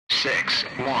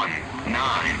619.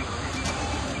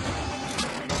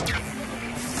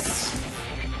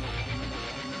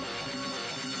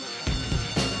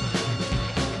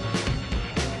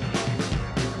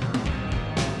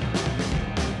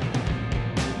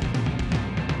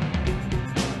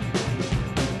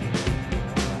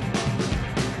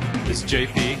 This is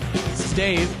JP. This is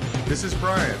Dave. This is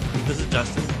Brian. This is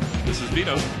Justin. This is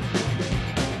Vito.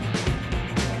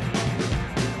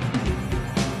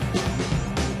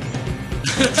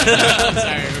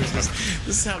 Sorry, this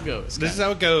is how it goes. This is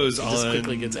how it goes It on just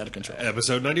quickly gets out of control.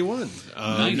 episode 91.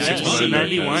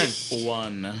 91.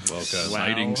 One. Welcome.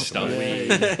 Exciting stuff.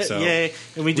 So Yay.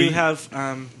 And we do have...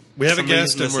 we have a somebody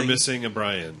guest and we're missing. missing a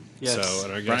Brian. Yes. So,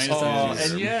 and our guest Brian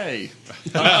is and here.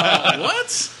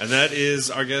 What? And that is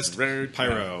our guest,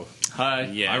 Pyro. Hi.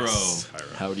 Yes. Pyro.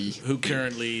 Howdy. Who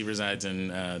currently resides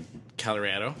in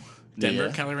Colorado? Denver,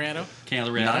 Yeah. Colorado?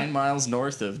 9 miles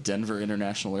north of Denver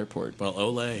International Airport. Well,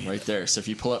 Olay. Right there. So if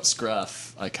you pull up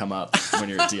Scruff, I come up when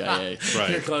you're at DIA. Right.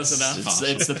 You're close enough.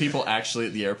 It's the people actually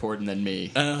at the airport and then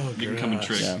me. Oh, You can come and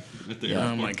trick. Yeah. At the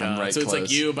Yeah. Oh my I'm god! right So it's close.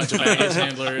 like you, a bunch of baggage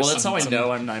handlers. Well, that's how I some-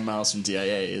 know I'm 9 miles from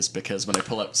DIA is because when I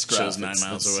pull up Scruff, Shows 9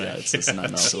 miles away. Yeah, it's 9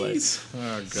 miles away.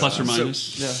 Oh god! Plus or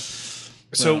minus. Yeah.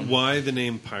 So why the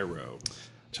name Pyro?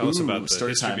 Tell us about the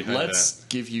story history time. behind Let's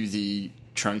give you the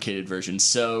truncated version.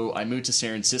 So I moved to San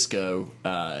Francisco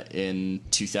in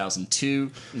 2002.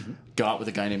 Got with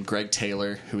a guy named Greg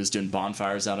Taylor who was doing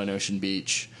bonfires out on Ocean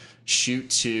Beach. Shoot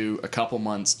to a couple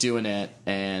months doing it,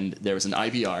 and there was an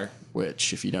IBR,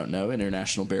 which, if you don't know,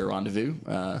 International Bear Rendezvous.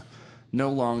 No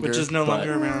longer, Which is no but-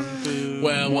 longer around. Boo.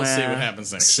 Well, we'll see what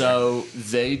happens next. So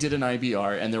they did an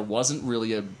IBR, and there wasn't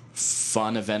really a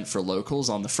fun event for locals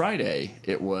on the Friday.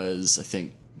 It was, I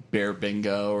think, Bear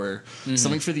Bingo or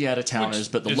something for the out-of-towners,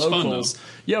 but the it's fun, locals...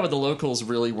 but the locals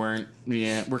really weren't...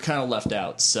 Yeah, we're kind of left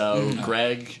out. So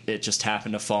Greg, it just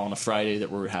happened to fall on a Friday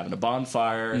that we were having a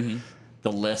bonfire.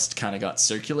 The list kind of got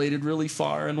circulated really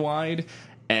far and wide,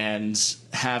 and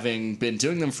having been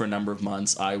doing them for a number of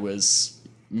months, I was...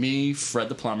 Me, Fred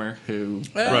the plumber, who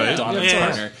Right. Donovan's Yeah.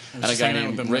 partner, and a just guy hanging out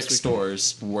named with them Rick this weekend.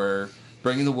 Stores were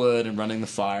bringing the wood and running the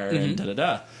fire and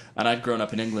da-da-da. And I'd grown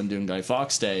up in England doing Guy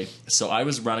Fawkes Day, so I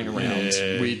was running around.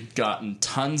 Yay. We'd gotten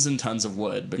tons and tons of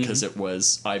wood because it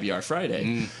was IBR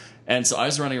Friday. And so I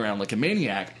was running around like a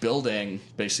maniac building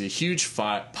basically a huge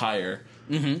pyre,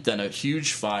 then a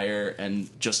huge fire, and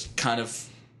just kind of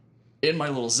in my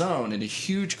little zone in a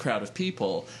huge crowd of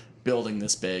people building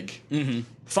this big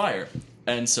fire.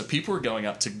 And so people were going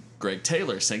up to Greg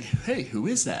Taylor saying, "Hey, who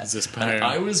is that?" Is this And Pyro?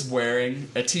 I was wearing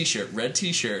a t-shirt, red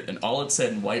t-shirt, and all it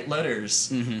said in white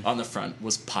letters on the front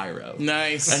was Pyro.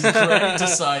 Nice. And Greg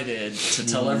decided to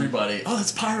tell everybody, "Oh,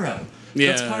 that's Pyro.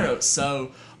 That's Yeah. Pyro."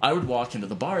 So I would walk into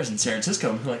the bars in San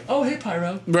Francisco and be like, "Oh, hey,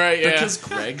 Pyro." Right, yeah. Because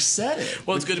Greg said it.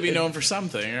 Well, it's good to be known for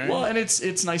something, right? Well, and it's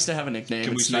nice to have a nickname.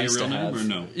 Can we it's say nice your real to name have, or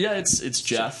no? Yeah, it's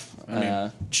Jeff.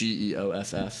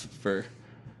 Geoff for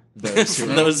those who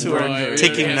Those who are Boy,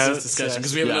 taking we have notes, this discussion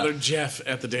because we have Yeah. another Jeff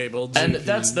at the table. and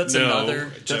that's No,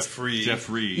 another Jeffrey.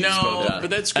 Jeffrey. No, Yeah. but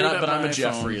that's And screwed up but I'm my a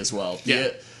Jeffrey phone. as well. Yeah.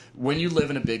 When you live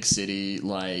in a big city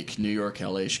like New York,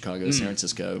 LA, Chicago, San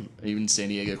Francisco, even San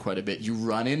Diego quite a bit, you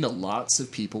run into lots of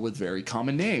people with very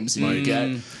common names. And you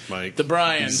get Mike. The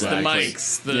Bryans, Exactly. the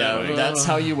Mikes, the that's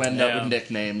how you end Yeah. up with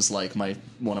nicknames like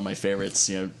one of my favorites,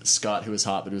 Scott, who is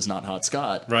hot but who's not hot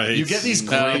Scott. Right. You get these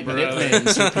great brother.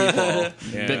 nicknames for people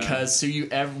Yeah. because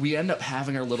we end up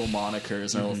having our little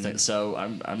monikers and our little things. So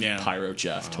I'm Yeah. Pyro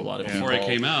Jeff to a lot of people. Before I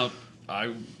came out,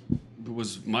 I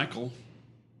was Michael.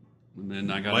 And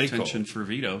then I got Michael. attention for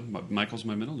Vito. Michael's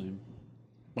my middle name.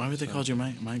 Why would they call you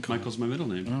Michael? Michael's my middle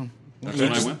name. Oh. That's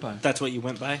what I went by. That's what you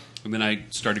went by? And then I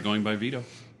started going by Vito.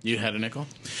 You had a nickel?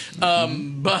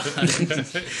 But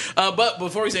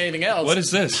before we say anything else... What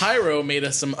is this? Pyro made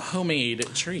us some homemade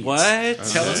treats. What?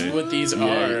 Tell us what these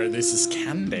are. This is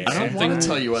candy. I don't want to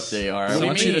tell you what they are. I What do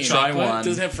want you you mean? to try Chocolate? one.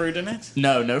 Does it have fruit in it?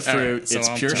 No fruit. right, so it's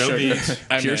I'll pure try. sugar. No meat.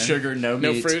 I'm Pure in. sugar, no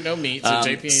No meat. fruit, no meat. So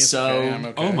JP is so- okay. I'm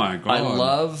okay. Oh my god! I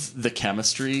love the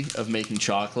chemistry of making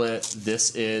chocolate.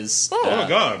 This is Oh, my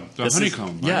God. the this is-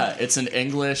 honeycomb. right? Yeah, it's an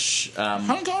English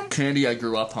Honeycomb? candy I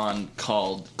grew up on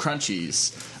called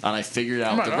Crunchies, and I figured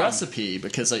out my the God. recipe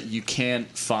because you can't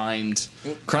find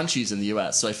Crunchies in the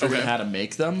U.S. So I figured Okay. out how to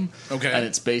make them. Okay. And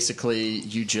it's basically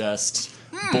you just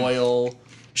boil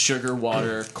sugar,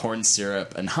 water, corn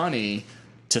syrup, and honey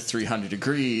to 300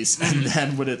 degrees, and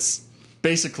then when it's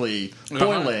basically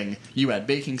boiling, you add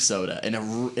baking soda, and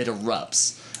it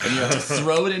erupts. And you have to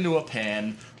throw it into a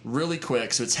pan, really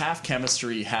quick. So it's half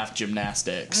chemistry, half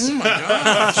gymnastics. Oh my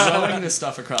god! Throwing this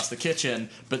stuff across the kitchen,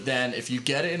 but then if you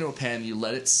get it into a pan, you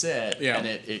let it sit, and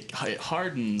it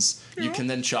hardens. You can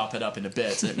then chop it up into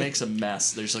bits, and it makes a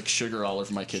mess. There's like sugar all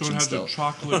over my So kitchen it has still. a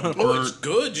chocolate Oh, it's burnt.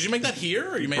 good. Did you make that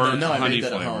here, or you made Burnt that? No, I honey made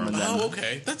that at flavor. home. And then, Oh,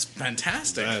 okay. That's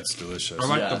fantastic. That's delicious. I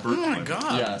like Yeah. the burnt. Oh my flavor.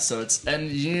 god! yeah, so it's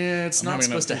it's not having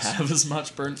supposed to another piece. have as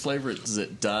much burnt flavor as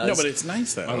it does. No, but it's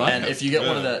nice though. I like And it. if you get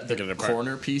one of Pick the it apart.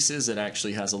 corner pieces, it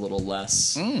actually has a little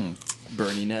less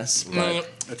burniness. Well,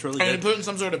 It's really and you good. put it in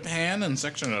some sort of pan and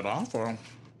section it off, or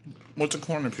what's a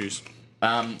corner piece?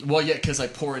 Well, yeah, because I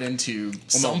pour it into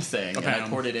something, and I pan.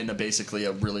 poured it into basically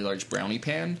a really large brownie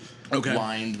pan, Okay.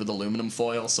 lined with aluminum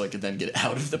foil, so I could then get it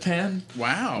out of the pan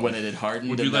Wow. when it had hardened.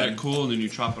 Would you and let then- it cool and then you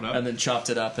chop it up? And then chopped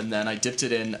it up, and then I dipped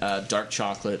it in dark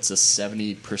chocolate. It's a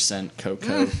 70%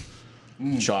 cocoa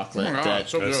chocolate Oh my God, that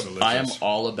so good. That's delicious. I am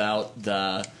all about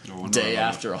the wonder day I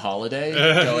love after a holiday,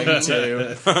 going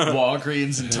to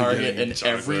Walgreens and Target and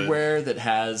chocolate. everywhere that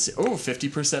has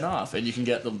 50% off, and you can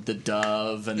get the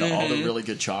Dove and all the really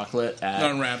good chocolate at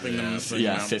Unwrapping them. And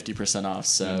yeah 50% off.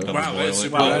 So Wow, that's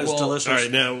super Wow, good. that is delicious. All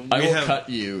right, now I we will have. cut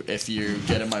you if you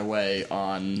get in my way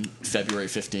on February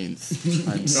 15th.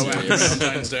 I'm Oh, after serious.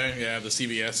 Valentine's Day, yeah, the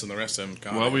CVS and the rest of them.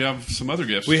 God. well, we have some other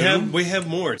gifts. We too. have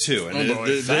more too, and Oh, boy.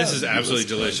 this is absolutely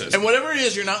delicious. And whatever it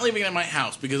is, you're not leaving it at my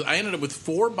house because I ended up with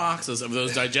 4 boxes of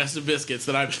those digestive biscuits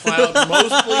that I've plowed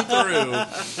mostly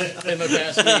through in the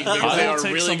past week because they I will are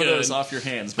take really some good. of those off your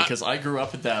hands because I grew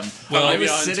up with them. Well, I maybe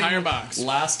was an sitting entire box.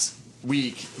 last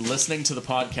week listening to the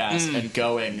podcast and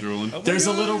going, Drooling. "There's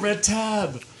a little red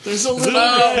tab. There's a little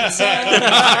Oh, red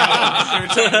tab." They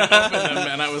were trying to open them,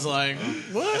 and I was like,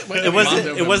 "What?" Wait,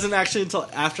 It wasn't actually until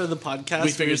after the podcast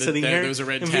We figured were that sitting here. there was a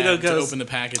red and Vito tab to goes, open the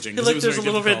packaging. "Hey, 'cause it look, was there's a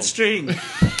very little red difficult. string."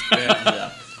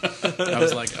 Yeah. Yeah. I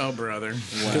was like, "Oh, brother,"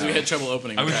 because we had trouble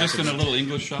opening. I the was just in a packaging. little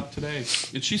English shop today,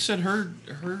 and she said her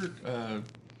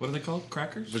what are they called?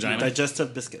 Crackers? Vagina?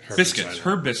 Digestive biscuit. Biscuits.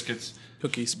 Her biscuits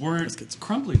cookies weren't biscuits.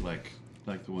 crumbly like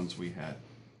the ones we had.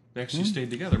 They actually stayed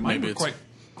together. Mine Maybe were it's- quite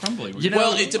crumbly. You know-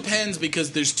 Well, it depends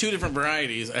because there's 2 different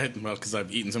varieties. Because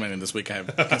I've eaten so many this week, I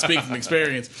can speak from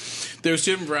experience. There's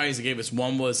 2 different varieties they gave us.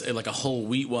 One was like a whole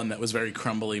wheat one that was very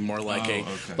crumbly, more like okay.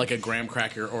 a graham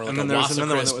cracker or like And a then there was Wassa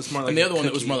another one crisp. that was more like and the a other one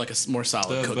that was cookie. more like a more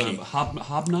solid cookie.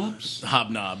 Hobnobs?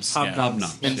 Hobnobs.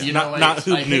 Hobnobs. Yeah. And you Not- know, not I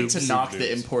hoop hate to noobs. knock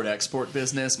the import-export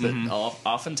business, but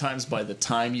oftentimes by the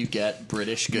time you get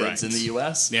British goods Right. in the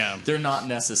U.S., Yeah. they're not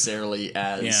necessarily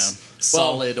as Yeah.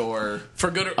 solid or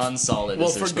For good or unsolid. well,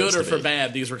 as they're for good supposed or to for be.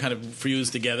 bad, these were kind of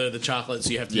fused together. The chocolate, so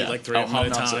you have to eat like 3 Oh, of them at a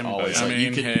hobnobs are time. always I like, mean,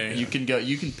 you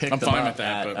can pick I'm them fine up with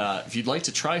that, at, but- if you'd like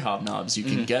to try hobnobs, you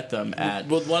can get them at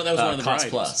Well, that was one of the Cost varieties.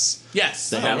 Plus. Yes,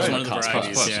 They that have was them one of at the Cost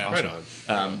varieties. Plus. Yeah. Right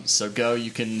on. So go, you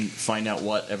can find out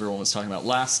what everyone was talking about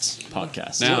last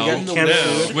podcast. Now, Canned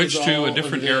food. switch to a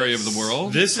different area of the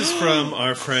world. This is from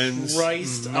our friends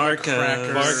Christ, Marcos.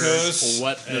 crackers. Marcos.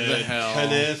 What the and hell?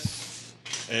 Kenneth.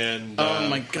 And Oh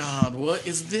my God! What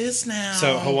is this now?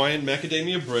 So Hawaiian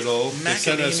macadamia brittle. They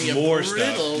sent us Macadamia more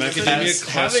brittle. stuff. As Macadamia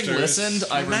Having clusters. listened,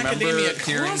 I remember Macadamia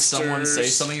hearing someone say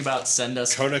clusters. something about send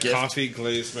us Kona gift. coffee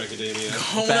glazed macadamia.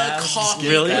 Kona Baskets. coffee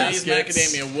Really? glazed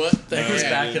Baskets. macadamia. What the It was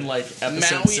heck? back in like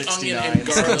episode Maui 69. onion and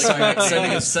garlic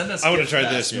macadamia. Send us I want to gift try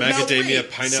this baskets. macadamia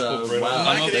wait. pineapple So, brittle. wow.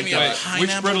 Macadamia Wait, which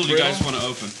pineapple brittle do you guys brittle?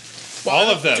 want to open?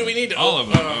 All of them. Do we need to? All of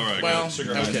them. All right, Well, good.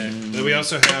 Sugar high. okay. Then we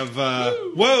also have.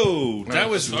 Whoa, that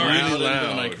was Sorry. really Loud into the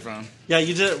loud. microphone. Yeah,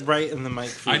 you did it right in the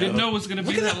mic. I didn't know it was going to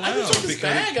be Look at that that! I just loud. took this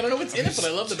bag. I don't know what's in it, but I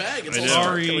love the bag. It's I all know.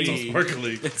 sparkly.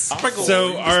 Sparkly. Sprinkles.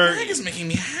 So our This bag is making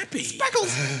me happy.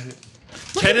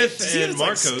 Kenneth See, and it's like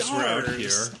Marcos were out stars.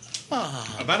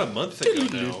 here about a month ago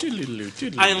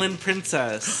now. Island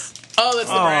Princess. Oh, that's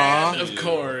the Aw. brand, of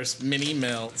course. Mini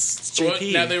Melts.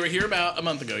 JP. Now, they were here about a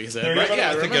month ago, you said. They were Right? here Yeah,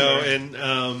 I about a month ago, remember.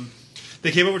 and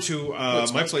they came over to my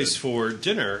smells place for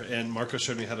dinner, and Marcos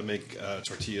showed me how to make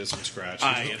tortillas from scratch.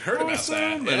 I had heard about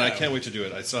that. And yeah. I can't wait to do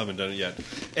it. I still haven't done it yet.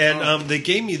 And they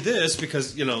gave me this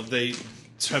because they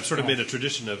have sort of made a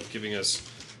tradition of giving us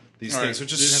these All things, right.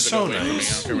 which Didn't have is to so go away.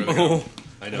 nice. Here we go.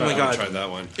 I know. Oh my I God. haven't tried that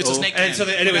one. It's a snake And so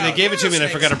can. anyway, they gave it to me, and I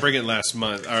Snakes. forgot to bring it last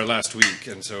week,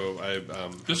 and so I.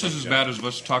 This is as bad as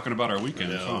us talking about our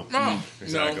weekend. No. Oh,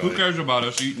 Exactly. Who cares about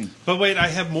us eating? But wait, I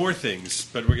have more things.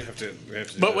 But we're gonna have to. We have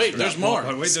to do But this wait, first. there's more.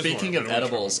 But wait, there's Speaking more. of I don't wanna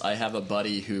edibles, I have a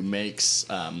buddy who makes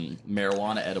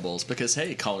marijuana edibles because,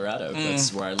 hey, Colorado,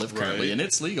 that's where I live currently, Right. and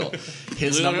it's legal.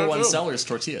 His Legal number one too. seller is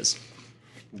tortillas.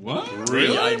 What?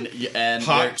 Really? And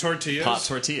Pot they're- tortillas? Pot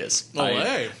tortillas. Oh,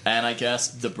 hey. And I guess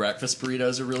the breakfast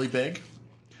burritos are really big.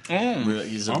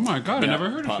 Really, Oh my God, I never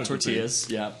heard of pot such a tortillas.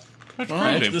 Yeah.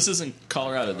 crazy. This is in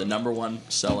Colorado, the #1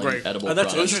 selling Right. edible Oh,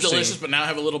 that's product. This is delicious, but now I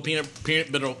have a little peanut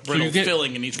brittle you get-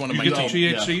 filling in each one of You my get the teeth.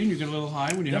 THC Yeah. and you get a little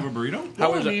high when you have a burrito?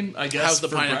 Well, is I it? mean, I guess How's the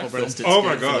for pineapple breakfast, brittle? it's Oh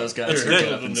my good for God. those guys It's who good.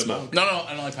 get up and smoke. No,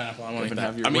 I don't like pineapple. I want Have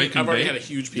that. your I mean, wake and I've already bake? had a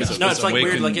huge piece of No, this. it's like Wake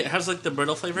weird. and- Like it has like the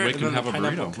brittle flavor, Wake and then and the have a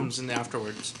pineapple burrito. comes in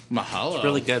afterwards. Mahalo. It's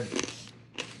really good.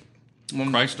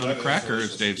 Christ on a cracker,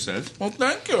 as Dave says. Well,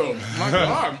 thank you. My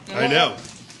God. I know.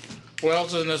 What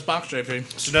else is in this box, JP?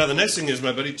 So now the next thing is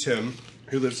my buddy Tim,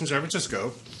 who lives in San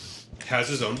Francisco, has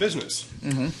his own business,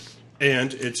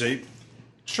 and it's a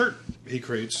shirt. He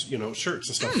creates, shirts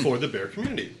and stuff for the bear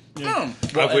community. Oh,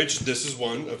 Of which this is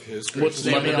one of his. What's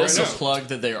the Let name me of also this? plug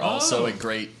that they are also a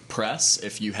great press.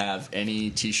 If you have any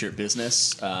T-shirt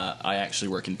business, I actually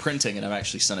work in printing, and I've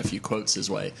actually sent a few quotes his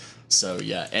way. So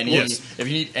yeah, Yes. if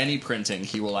you need any printing,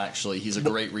 he's a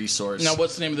great resource. Now,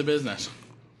 what's the name of the business?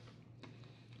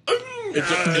 Is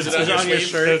it Is it on your sleeve?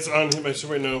 shirt? It's on my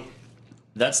shirt right now.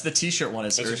 That's the T-shirt one.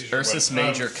 It's That's the t-shirt Ursus one.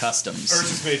 Major Customs.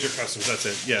 Ursus Major Customs. That's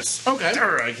it. Yes. Okay.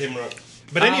 I came wrong.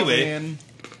 But anyway, man.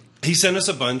 he sent us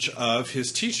a bunch of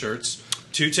his T-shirts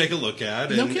to take a look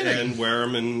at No and, kidding. and wear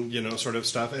them and sort of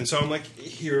stuff. And so I'm like,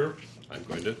 here, I'm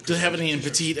going to. Do they have any in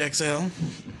petite XL?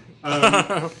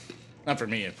 Not for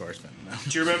me, of course. But no.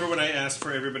 Do you remember when I asked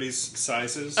for everybody's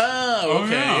sizes? Oh,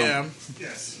 okay, yeah. yeah.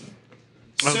 Yes.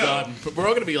 Oh, So- God. But we're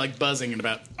all going to be like buzzing in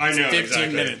about I know, 15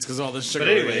 exactly. minutes because all this sugar.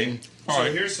 But anyway, All so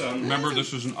right. here's some. Remember,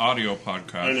 this is an audio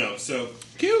podcast. I know. So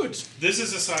Cute. this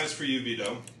is a size for you,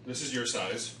 Vito. This is your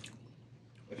size.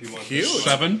 If you want Cute. this.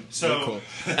 7. So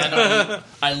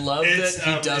I love It's, that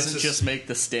he it's doesn't a- just make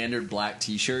the standard black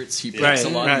T-shirts. He picks Right, a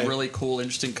lot right. of really cool,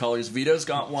 interesting colors. Vito's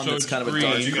got one So that's it's kind of a green.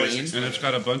 dark You guys green. just- And it's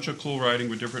got a bunch of cool writing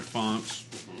with different fonts.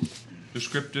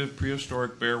 Descriptive,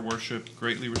 prehistoric bear worship,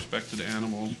 greatly respected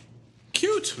animal.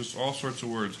 Cute. Just all sorts of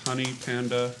words. Honey,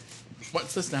 panda,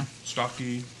 What's this now?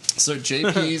 stocky. So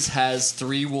JP's has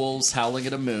 3 wolves howling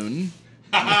at a moon.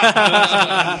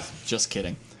 Just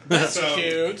kidding. That's So-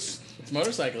 cute. It's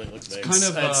motorcycle. It looks big. Kind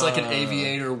of. It's like an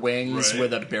aviator wings Right.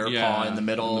 with a bear Yeah, paw in the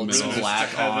middle. in the It's middle. black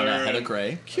Just a on a heather head of and-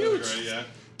 gray. Cute. Right, yeah.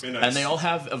 Very nice. And they all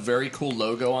have a very cool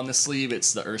logo on the sleeve.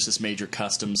 It's the Ursus Major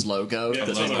Customs logo Yeah, that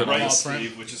it's they on the put on. right Small print.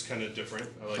 sleeve, which is kind of different.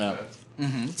 I like Yeah. that.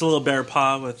 It's a little bear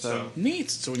paw with. So Neat.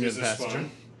 So we can is get the this passenger.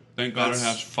 one? Thank God it That's-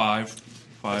 has five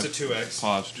It's a 2X.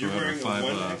 paws to You're have wearing a 5 a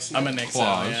 1X. I'm an XL.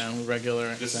 Claws. Yeah,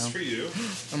 regular This is XL. for you.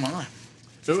 Come on.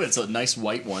 Ooh, it's a nice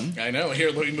white one. I know.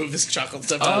 Here, let me move this chocolate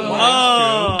stuff out of the way.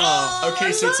 Oh,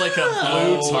 Okay, so it's like a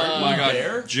blue tartan my God,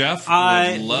 bear. Jeff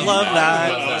I would love, love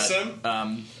that. Love that.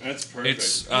 Awesome. That's perfect.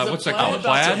 It's a what's that plaid called? about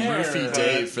Plaid? to hair. Murphy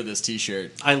Dave for this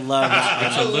T-shirt. I love that.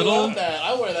 It's a little. I love that.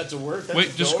 I wear that to work. That's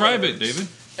Wait, describe it, adorable.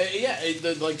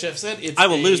 David. Like Jeff said, it's I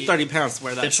will a- lose 30 pounds to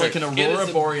wear that It's shirt. like an It Aurora is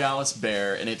a- Borealis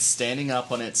bear, and it's standing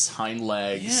up on its hind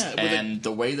legs. Yeah, with and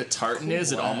the way the tartan cool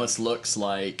is, it black. almost looks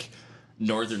like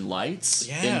Northern Lights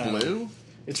Yeah. in blue.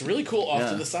 It's really cool off Yeah.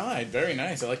 to the side. Very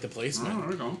nice. I like the placement. Oh, there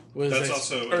we go. What is That's this?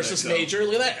 also an Ursus XL. Major.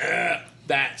 Look at that.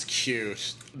 That's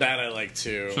cute. That I like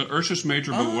too. So Ursus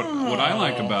Major, but what I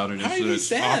like about it is How that many it's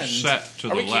cents? offset to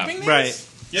Are the we left. keeping these? Right.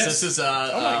 yes. So this is my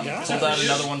God. pulled out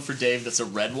another one for Dave. That's a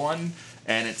red one,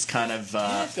 and it's kind of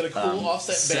it's got a cool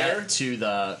offset set bear. to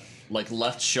the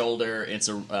left shoulder. It's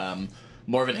a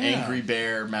more of an Yeah. angry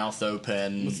bear, mouth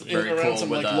open, very around cool some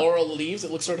with like a. laurel leaves. It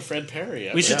looks sort of Fred Perry.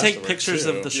 We should take afterwards, pictures too.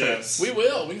 of the shirts. Yes. We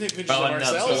will. We can take pictures Oh, of and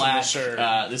ourselves the in black. the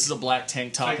shirt. This is a black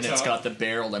tank top, Tank and it's top. got the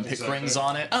bear Olympic Exactly. rings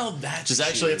on it. Oh, that's Which is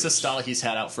actually it's a cute. style he's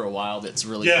had out for a while. That's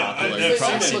really Yeah, popular. I've You've They never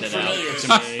probably look seen it out. familiar to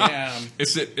me. Yeah.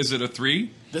 Is it a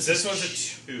 3? This This is one's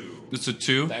a 2. It's a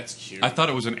 2. That's cute. I thought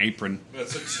it was an apron.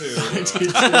 That's a 2.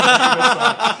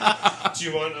 Do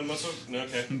you want a muscle? No,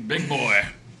 okay. Big boy.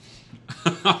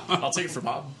 I'll take it for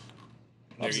Bob.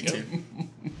 There you go.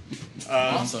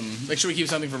 Awesome. Make sure we keep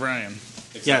something for Brian.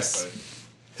 Yes.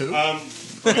 Who?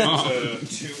 It's a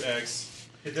 2X.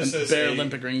 This is Bear a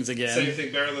Olympic rings again. Same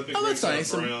thing. Bear Olympic Oh, that's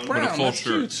rings nice. on Brown. brown. But a full That's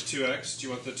shirt. cute. 2X. Do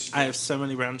you want the? I have so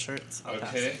many brown shirts. I'll pass.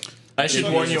 Okay. I should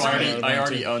Okay. warn you. Sorry. I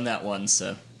already own that one.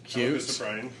 So Cute. Mr.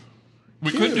 Brian.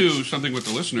 We could do something with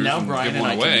the listeners now and Brian give and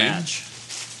one I away. can match.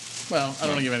 Well, I don't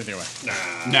want to give anything away.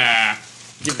 Nah,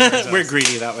 Give it to yourself. We're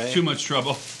greedy that way. too much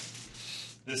trouble.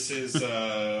 This is.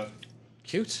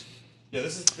 Cute. Yeah.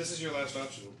 This is your last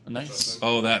option. Nice.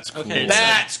 Oh, that's cool. Okay.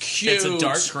 That's cute. It's a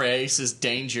dark gray. Says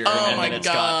danger, Oh and my then it's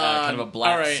got God. kind of a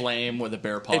black All right. flame with a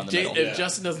bear paw in If, the middle. if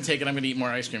Justin doesn't take it, I'm going to eat more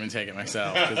ice cream and take it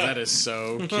myself because that is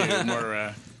so cute.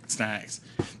 More snacks.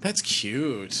 That's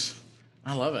cute.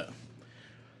 I love it.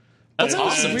 That's That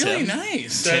was awesome, really Tim.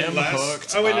 nice. Then Tim last.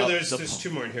 hooked Oh wait, no. up There's the two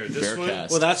more in here. This one.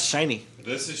 Bearcast. Well, that's shiny.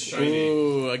 This is shiny.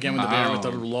 Ooh, again with the bear with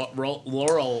the Wow.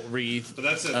 laurel wreath. But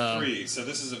that's a 3, so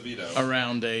this is a Vito.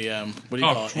 Around a what do you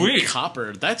call it? Sweet.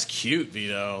 Copper. That's cute,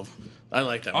 Vito. I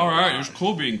like that. All one a right, lot. it's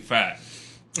cool being fat.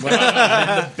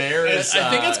 The bear is. I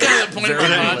think it's kind of the point of very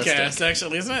the realistic. podcast,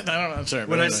 actually, isn't it? I don't know. I'm sorry.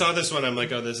 When I saw this one, I'm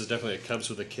like, oh, this is definitely a Cubs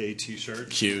with a K t-shirt.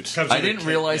 Cute. Cubs with I a didn't K,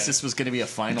 realize yeah. this was going to be a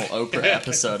final Oprah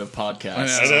episode of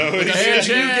podcast. I know. And you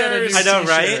get a new I know,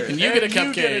 right? t-shirt. And you get a And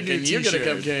you get a cupcake. new And you get a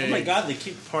t-shirt. cupcake. Oh my god, they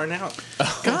keep pouring out.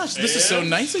 Gosh, this is so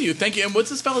nice of you. Thank you. And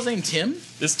what's this fella's name? Tim?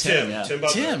 This Tim. yeah. Tim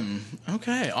Butler. Tim.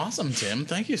 Okay, awesome, Tim.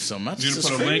 Thank you so much. You're This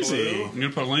gonna is put a link. crazy. You're gonna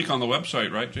put a link on the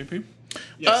website, right, JP?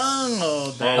 Yes.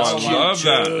 Oh, that's I cute. love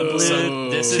that. So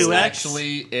this is 2X?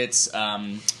 actually it's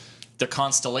the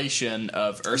constellation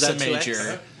of Ursa that 2X?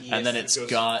 Major, and then it's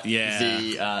got Yeah.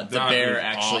 the That'd bear be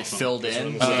actually awesome. filled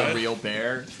in with a real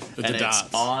bear, With and the it's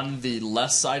dots. on the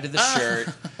left side of the shirt,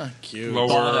 Cute. Lower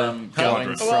bottom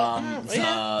going quadrant. from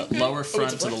yeah, the lower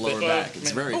front to the flex lower fit. back.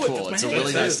 It's very Oh, it cool. fits my It's a hand.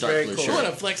 really That nice is dark very blue cool. You want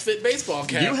shirt. a Flex Fit baseball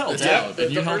cap. You held It's out, got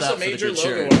and you the held Ursa out for the Major good logo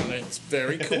shirt. on it. It's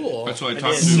very cool. That's why I did.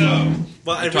 talked So- to.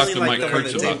 Well, I Talked really to like Mike the one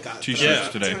Kurtz that Dave about got. t-shirts Yeah.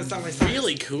 today. It's not my size.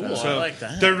 Really cool. I like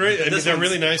that. They're really, This they're one's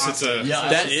really nice. awesome. It's a Yeah, I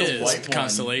That like the is white one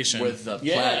Constellation. with the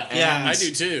Yeah. plaid Yeah, and I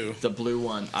do too. the blue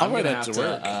one. I'll I'm wear gonna that have to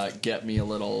work. to get me a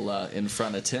little in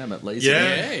front of Tim at Lazy.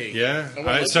 Yay. yeah. I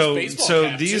want So those baseball so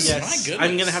caps. these My Yes, goodness.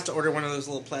 I'm gonna have to order one of those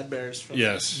little plaid bears. From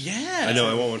yes. Yeah. I know.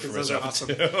 I want one for Those are myself.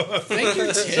 awesome. Thank you,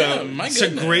 Tim. So, My so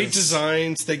goodness. great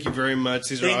designs. Thank you very much.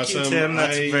 These are Thank awesome. you, Tim.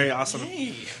 That's I, very awesome.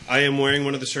 Hey. I am wearing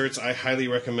one of the shirts. I highly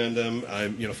recommend them.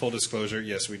 I'm, full disclosure.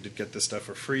 Yes, we did get this stuff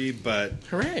for free, but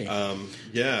Hooray.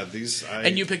 yeah, these.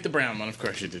 And you picked the brown one, of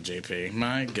course you did, JP.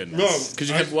 My No, goodness. Because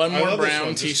you I- have one I more love this brown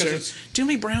one, just 'cause t-shirt. it's- Do you know how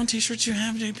many brown t-shirts you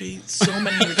have, JP? So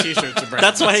many of your t-shirts are brown.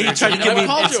 That's why he tried to You know, give me. I've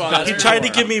called you on that He tried to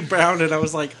before. give me brown, and I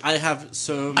was like, I have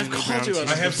so many I've called brown you on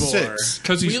I this have before. 6.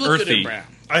 'Cause he's you look good in earthy. brown.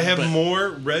 I have But- more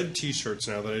red T-shirts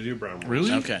now than I do brown ones.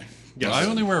 Really? Okay. Yes. Well, I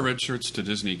only wear red shirts to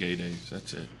Disney gay days.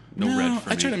 That's it. No red for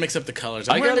I me. try to mix up the colors.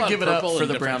 I I'm wearing a gotta lot give of it up purple for and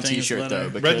the different brown things T-shirt that though, are-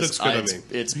 because looks good on me.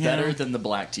 it's better than the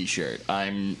black T-shirt.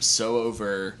 I'm so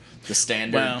over the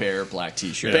standard Well, bear black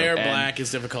T-shirt. Bear And black is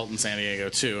difficult in San Diego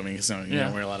too. I mean, you Yeah.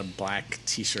 don't wear a lot of black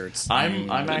T-shirts. I'm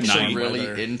actually Night really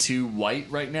weather. into white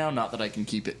right now. Not that I can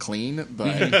keep it clean,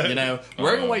 but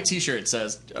wearing a white T-shirt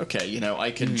says, okay,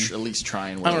 I can at least try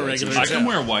and wear. I'm a white regular. t-shirt. I can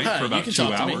wear white Hi, for about you can 2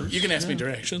 talk to me. hours. You can ask me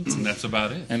directions. And that's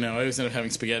about it. I know. I always end up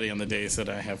having spaghetti on the days that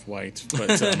I have white.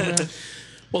 But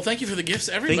well, thank you for the gifts,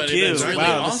 everybody. Thank you. That's really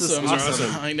Wow, this is awesome.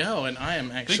 awesome. I know, and I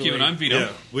am actually. Thank you, and I'm Vito. Yeah,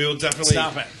 we will definitely.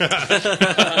 Stop it.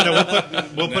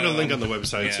 We'll put a link on the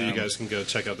website so Yeah. you guys can go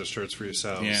check out the shirts for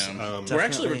yourselves. Yeah. We're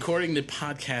actually recording the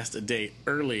podcast a day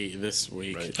early this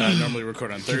week. Right. Normally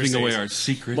record on Thursdays. Giving away our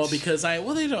secrets. Well, because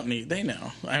they don't need. They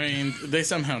know. I mean, they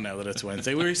somehow know that it's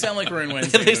Wednesday. We sound like we're in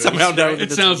Wednesday. They mood, somehow know right?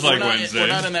 that it sounds like we're not, Wednesday. We're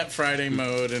not in that Friday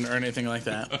mode or anything like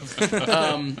that.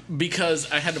 Because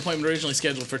I had an appointment originally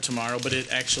scheduled for tomorrow, but it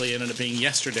actually ended up being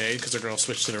yesterday because the girl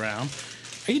switched it around.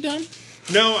 Are you done?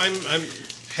 No, I'm.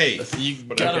 Hey, You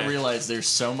but gotta okay. realize there's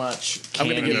so much I'm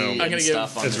gonna candy give- I'm and gonna give-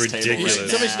 stuff on It's this table. ridiculous. right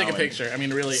Somebody should take a now, picture. I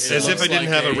mean, really. It As if looks I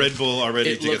didn't like have a Red Bull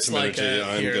already it to get looks some like energy.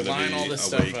 I'm here, going line to all be this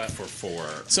stuff awake up. for 4.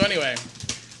 So anyway,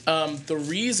 the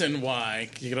reason why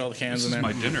you get all the cans This in is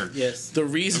there. my dinner. Yes. The I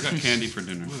got reason candy for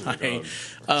dinner.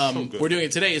 we're doing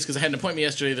it today is because I had an appointment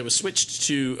yesterday that was switched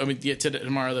to.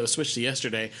 Tomorrow that was switched to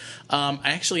yesterday. I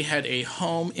actually had a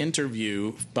home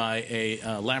interview by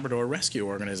a Labrador rescue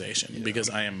organization because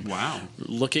I am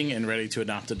looking and ready to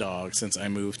adopt a dog since I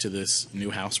moved to this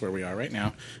new house where we are right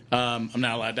now. I'm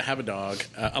now allowed to have a dog,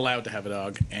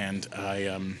 and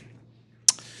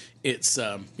it's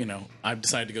I've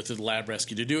decided to go through the lab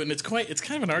rescue to do it, and it's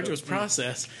kind of an arduous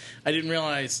process. I didn't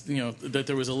realize that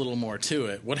there was a little more to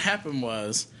it. What happened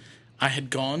was I had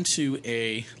gone to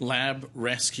a lab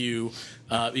rescue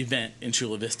event in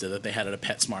Chula Vista that they had at a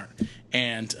PetSmart,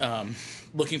 and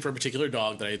looking for a particular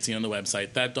dog that I had seen on the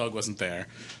website. That dog wasn't there,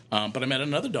 but I met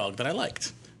another dog that I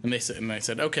liked. And I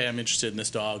said, okay, I'm interested in this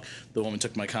dog. The woman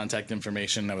took my contact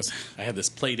information. I had this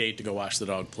play date to go watch the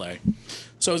dog play.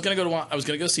 So I was gonna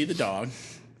go see the dog,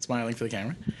 smiling for the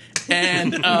camera,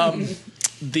 and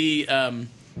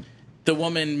the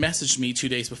woman messaged me 2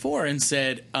 days before and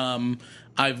said,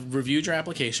 I've reviewed your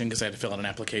application because I had to fill out an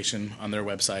application on their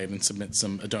website and submit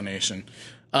a donation.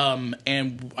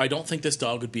 And I don't think this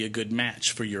dog would be a good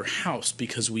match for your house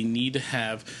because we'd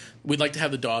like to have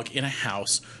the dog in a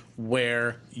house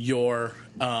where you're.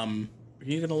 Are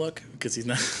you going to look? Because he's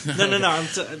not. No.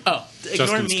 Oh. Ignore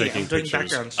Justin's me. taking I'm doing pictures.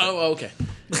 background stuff. Oh, okay.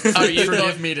 Are you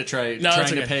Forgive me to trying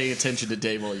it's to okay. pay attention to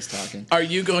Dave while he's talking. Are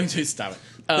you going to stop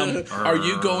it? Are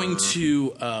you going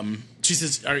to she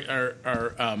says,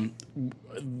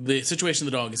 the situation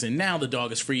the dog is in now, the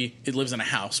dog is free. It lives in a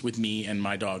house with me and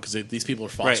my dog because these people are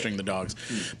fostering the dogs.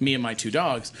 Me and my 2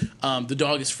 dogs. The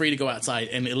dog is free to go outside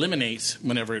and eliminate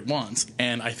whenever it wants.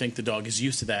 And I think the dog is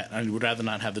used to that. I would rather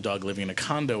not have the dog living in a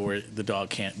condo where the dog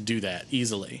can't do that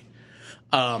easily.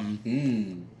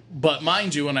 But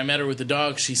mind you, when I met her with the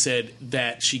dog, she said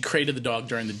that she crated the dog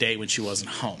during the day when she wasn't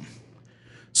home.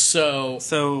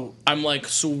 So I'm like,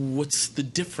 so what's the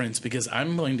difference? Because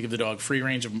I'm willing to give the dog free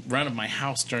range of run of my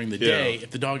house during the day.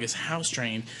 If the dog is house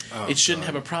trained, it shouldn't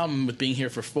have a problem with being here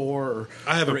for 4 or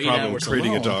I have 8 a problem hours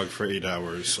crating alone. a dog for 8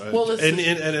 hours. Well, at any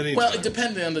time. it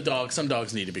depends on the dog. Some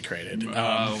dogs need to be crated.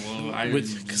 I would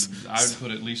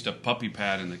put at least a puppy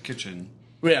pad in the kitchen.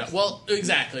 Yeah, well,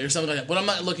 exactly, or something like that. But I'm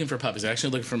not looking for puppies. I'm actually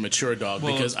looking for a mature dog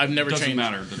because I've never trained. It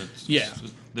doesn't matter that it's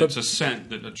it's a scent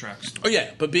that attracts them. Oh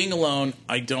yeah, but being alone,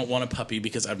 I don't want a puppy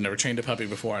because I've never trained a puppy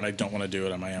before, and I don't want to do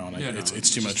it on my own. It's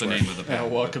too much the work. name of the pet.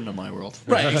 Welcome to my world.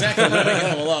 Right, exactly. I'm making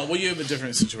them alone. Well, you have a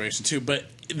different situation too, but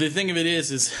the thing of it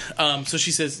is so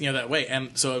she says, that way,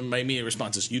 and so my immediate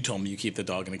response is, you told me you keep the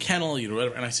dog in a kennel,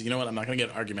 whatever, and I said, you know what, I'm not going to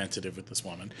get argumentative with this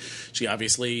woman. She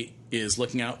obviously is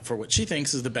looking out for what she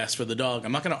thinks is the best for the dog.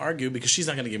 I'm not going to argue because she's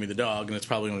not going to give me the dog, and it's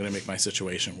probably going to make my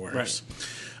situation worse. Right.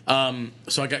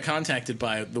 So I got contacted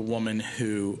by the woman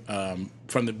who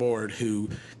from the board who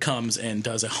comes and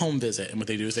does a home visit, and what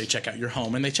they do is they check out your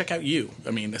home and they check out you.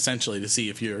 I mean, essentially to see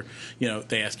if you're,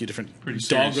 they ask you different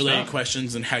dog-related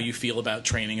questions and how you feel about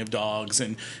training of dogs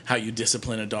and how you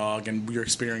discipline a dog and your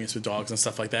experience with dogs and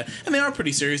stuff like that. And they are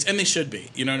pretty serious, and they should be.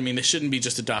 You know what I mean? They shouldn't be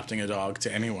just adopting a dog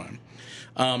to anyone.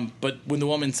 But when the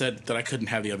woman said that I couldn't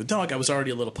have the other dog, I was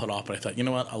already a little put off. But I thought, you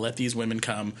know what? I'll let these women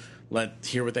come,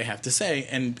 hear what they have to say,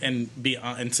 and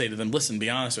say to them, listen, be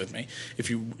honest with me. If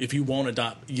you won't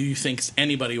adopt, you think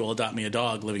anybody will adopt me a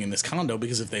dog living in this condo?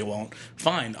 Because if they won't,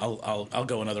 fine, I'll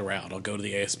go another route. I'll go to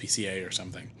the ASPCA or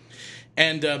something.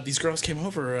 And these girls came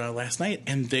over last night,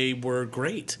 and they were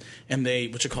great. And they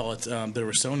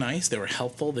were so nice. They were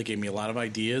helpful. They gave me a lot of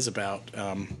ideas about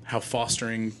how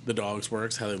fostering the dogs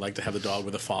works, how they like to have the dog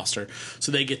with a foster. So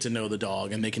they get to know the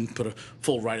dog, and they can put a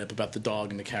full write-up about the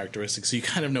dog and the characteristics. So you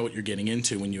kind of know what you're getting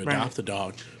into when you adopt the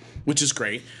dog, which is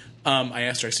great. I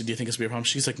asked her, I said, do you think this will be a problem?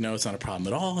 She's like, no, it's not a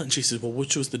problem at all. And she said, well,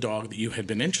 which was the dog that you had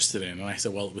been interested in? And I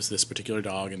said, well, it was this particular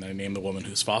dog. And then I named the woman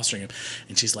who's fostering him.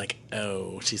 And she's like,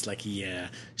 yeah,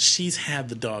 she's had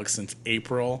the dog since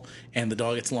April, and the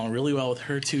dog gets along really well with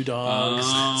her 2 dogs.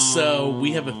 So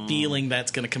we have a feeling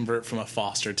that's going to convert from a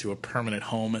foster to a permanent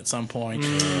home at some point.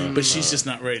 But she's just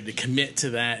not ready to commit to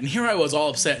that. And here I was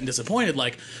all upset and disappointed,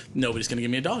 like, nobody's going to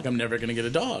give me a dog. I'm never going to get a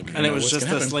dog. And it was just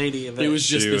this lady. It was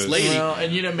just this lady. Well,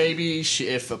 and maybe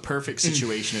if a perfect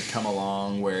situation had come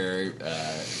along where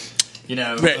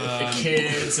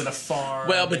kids and a farm.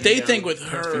 Well, but they think with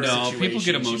her, no, people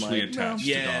get emotionally attached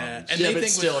to dogs. And yeah, they but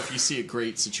think still, if you see a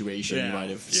great situation, you might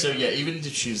have. Yeah. So even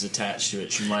if she was attached to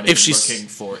it, she might have if been looking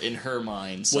for, in her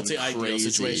mind, some what's the ideal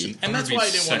situation. And that's why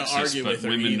I didn't want to argue with her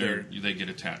women either. They get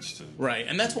attached to. Right,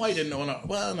 and that's why I didn't want to.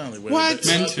 Well, not only women, what?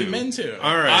 but men too.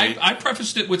 All right, I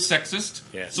prefaced it with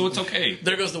sexist, so it's okay.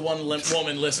 There goes the one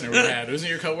woman listener we had. Wasn't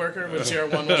your coworker? Was she our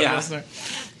one woman listener?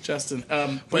 Justin.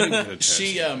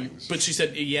 But she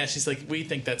said, she's like, we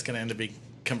think that's going to end up being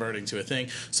converting to a thing.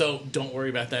 So don't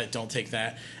worry about that. Don't take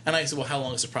that. And I said, well, how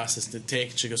long is the process to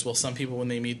take? She goes, well, some people, when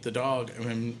they meet the dog,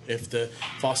 if the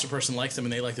foster person likes them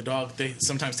and they like the dog, they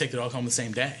sometimes take the dog home the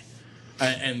same day.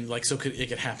 And so it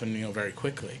could happen, very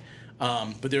quickly.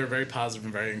 But they were very positive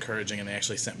and very encouraging, and they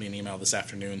actually sent me an email this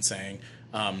afternoon saying,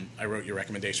 I wrote your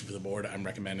recommendation for the board. I'm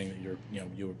recommending that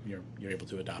you're able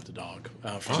to adopt a dog.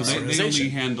 So they only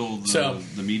handle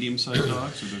the medium-sized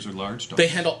dogs, or those are large dogs? They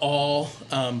handle all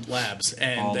labs,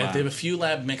 and they have a few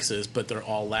lab mixes, but they're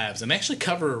all labs, and they actually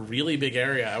cover a really big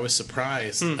area. I was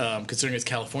surprised, considering it's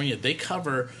California. They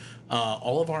cover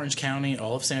all of Orange County,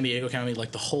 all of San Diego County,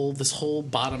 like this whole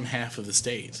bottom half of the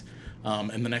state.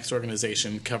 And the next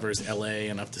organization covers L.A.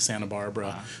 and up to Santa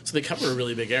Barbara. So they cover a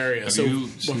really big area. Have you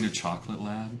seen a chocolate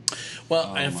lab? Well,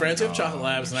 I have friends who have chocolate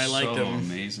labs, and I like so them.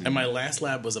 Amazing. And my last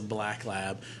lab was a black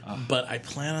lab. But I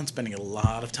plan on spending a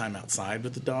lot of time outside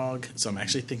with the dog, so I'm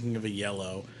actually thinking of a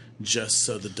yellow, just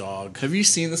so the dog... Have you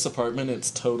seen this apartment? It's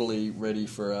totally ready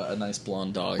for a nice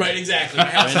blonde dog. Right, exactly. My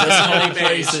house has so many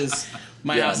places.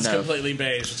 My Yeah, house is no. completely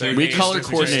beige. which I We hate. color It's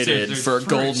coordinated the for a fur,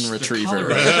 golden it's the retriever.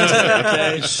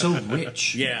 color. It's so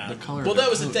rich. Yeah. The color. Well, of that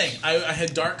was the coat. thing. I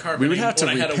had dark carpeting We would have to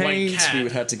when I had a white repaint. cat. We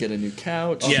would have to get a new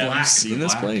couch. Yeah. Have you seen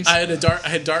this Black. place? I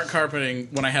had dark carpeting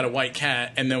when I had a white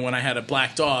cat, and then when I had a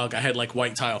black dog, I had like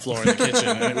white tile floor in the kitchen.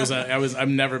 And I've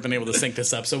never been able to sync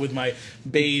this up. So with my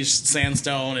beige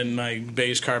sandstone and my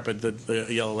beige carpet, the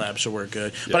yellow lab should work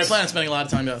good. But I plan on spending a lot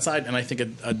of time outside, and I think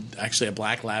actually a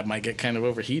black lab might get kind of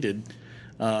overheated.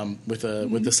 With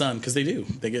the sun, because they do.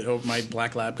 They get my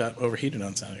black lab got overheated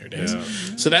on some of your days, Yeah.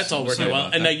 so that's all working Sorry well.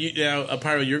 about And that. now,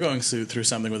 Pyro, you're going through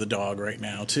something with a dog right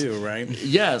now too, right?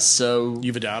 Yeah, so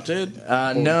You've adopted?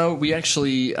 no, we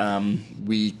actually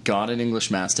we got an English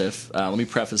Mastiff. Let me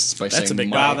preface this by That's saying a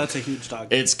big Wow, dog. that's a huge dog.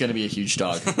 it's going to be a huge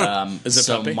dog. Is it a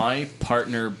so puppy? my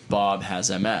partner Bob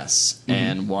has MS,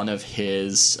 and one of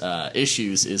his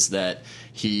issues is that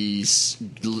he's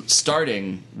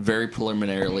starting very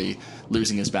preliminarily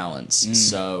losing his balance.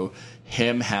 So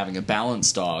him having a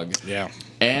balanced dog, Yeah.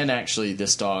 and actually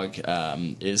this dog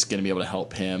is going to be able to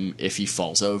help him if he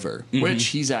falls over, which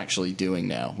he's actually doing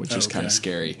now, which is kind Okay. of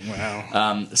scary.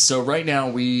 Wow. So right now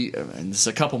and this is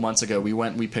a couple months ago,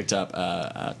 we picked up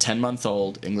a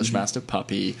 10-month-old English Mastiff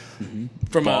puppy,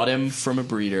 bought him from a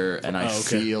breeder, and I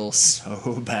okay. feel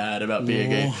so bad about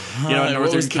being a What Northern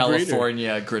was the breeder?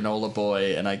 California granola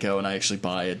boy, and I go and I actually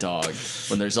buy a dog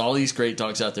when there's all these great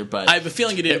dogs out there. But I have a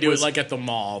feeling you didn't it do was- it like at the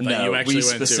mall. That no, you actually we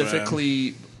went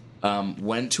specifically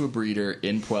went to a breeder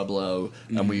in Pueblo,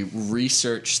 and we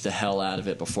researched the hell out of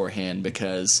it beforehand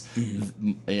because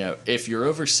if you're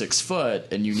over 6 foot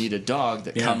and you need a dog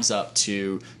that comes up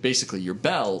to basically your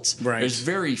belt, Right. there's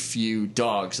very few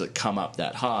dogs that come up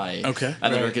that high, Okay.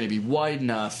 and that are Right. going to be wide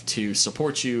enough to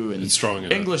support you and strong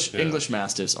enough, English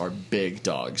Mastiffs are big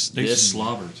dogs. They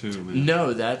slobber too, man.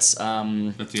 No, that's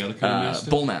That's the other kind of mastiff.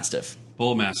 Bull Mastiff.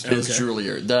 Bull mastiff. Is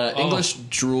droolier. The English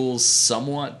drools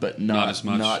somewhat, but not as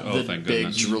much. Not Oh, the thank big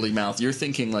goodness. drooly mouth. You're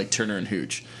thinking like Turner and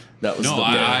Hooch. That was No, the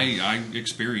I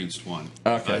experienced one.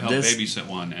 Okay, I helped this- babysit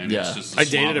one, and Yeah. it's just the I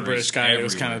dated a slobber British is guy who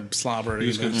was everywhere. kind of slobbery. He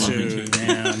was good too. looking, too.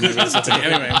 Yeah, maybe that's the thing.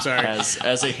 Anyway, I'm sorry.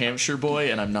 as a Hampshire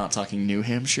boy, and I'm not talking New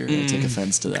Hampshire. I take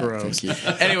offense to that. Gross. Thank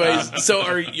you. Anyways, so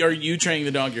are you training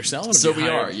the dog yourself? or So have you we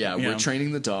hired- are, yeah. We're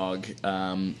training the dog,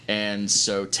 and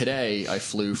so today I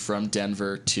flew from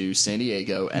Denver to San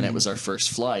Diego, and it was our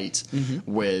first flight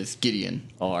with Gideon,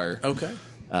 our Okay.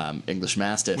 English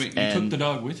Mastiff. Wait, you and took the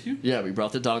dog with you? Yeah, we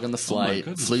brought the dog on the flight,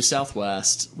 goodness. flew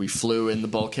Southwest, we flew in the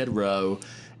bulkhead row,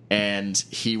 and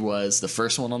he was the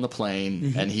first one on the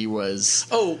plane, and he was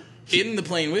Oh, in the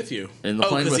plane with you. in the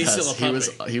plane 'cause with he's us. Still a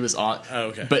puppy. He was on, Oh,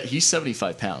 okay. but he's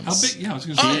 75 pounds. How big? Yeah, I was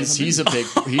going to say. He's a big.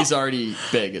 He's already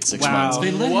big at 6 Wow. months.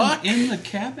 They let What? him in the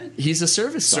cabin? He's a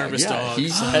service dog. Service yeah. dog.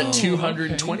 He's Oh, at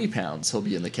 220 pounds. He'll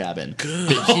be in the cabin. Good.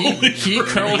 But he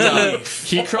curled up.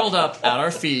 He curled up at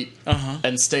our feet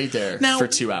and stayed there for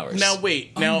 2 hours. Now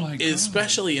wait. Oh Now, my God.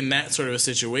 especially in that sort of a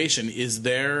situation, is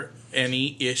there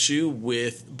any issue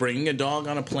with bringing a dog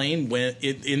on a plane when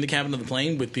in the cabin of the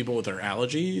plane with people with their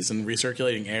allergies and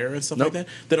recirculating air and stuff Nope. like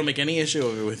that? They don't make any issue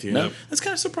of it with you. Nope. That's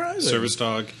kind of surprising. Service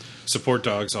dog, support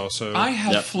dogs also. I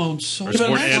have Yep. flown so Or But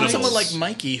support imagine animals. someone like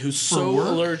Mikey who's so work?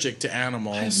 allergic to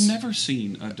animals. I've never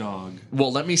seen a dog.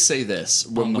 Well, let me say this: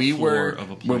 On when the we floor were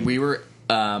of a plane.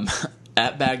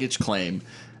 at baggage claim,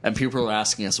 and people were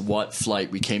asking us what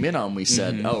flight we came in on, we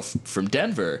said, "Oh, from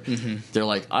Denver." They're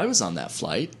like, "I was on that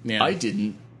flight. Yeah. I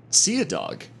didn't see a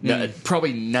dog." No,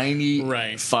 probably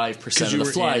 95% of you the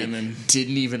were flight in and-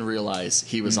 didn't even realize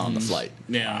he was on the flight.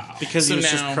 Yeah, because So he was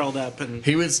now- just curled up and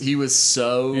He was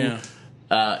so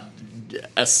Yeah.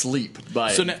 asleep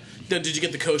by So it. now, did you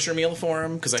get the kosher meal for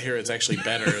him? Because I hear it's actually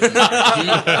better than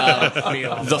the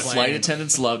meal on The plane. flight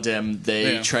attendants loved him.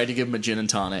 They Yeah. tried to give him a gin and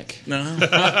tonic. No. Did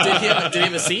he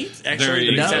have a seat? Actually, There that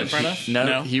he you sat go. in front of?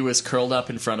 No, he was curled up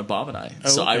in front of Bob and I.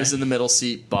 So I okay. was in the middle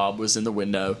seat. Bob was in the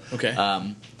window. Okay.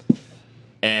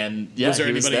 And yeah, Was there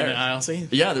he was anybody in there. the aisle seat?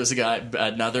 Yeah, there was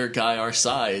another guy our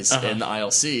size in the aisle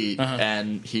seat,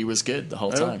 and he was good the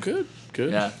whole Oh, time. good.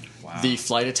 Yeah. The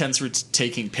flight attendants were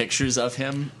taking pictures of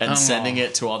him and Oh. sending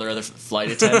it to all their other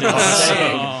flight attendants,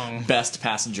 saying "best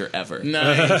passenger ever."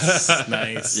 Nice.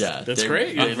 Nice. Yeah, That's they,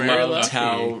 great. They You're very loved lucky.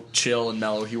 how chill and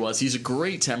mellow he was. He's a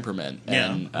great temperament,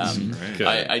 Yeah. and great.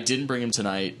 I didn't bring him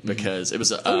tonight because it was.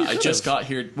 you I just could've. got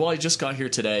here. Well, I just got here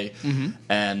today,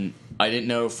 and I didn't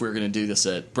know if we were going to do this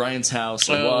at Brian's house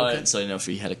or Oh, what. okay. So I didn't know if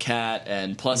he had a cat,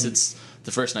 and plus it's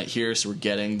the first night here, so we're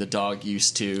getting the dog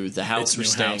used to the house Its we're new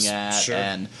staying house. at, Sure.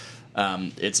 and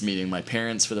it's meeting my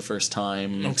parents for the first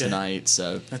time Okay. tonight.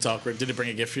 So That's awkward. Did it bring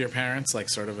a gift for your parents? Like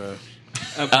sort of a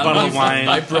A bottle of wine.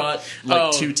 I brought like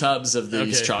Oh. 2 tubs of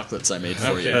these Okay. chocolates I made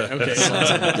for you. Okay,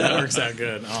 that works out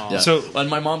good. Oh. Yeah. So- and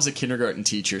my mom's a kindergarten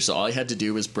teacher, so all I had to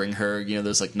do was bring her,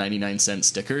 those like 99-cent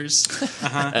stickers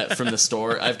from the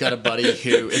store. I've got a buddy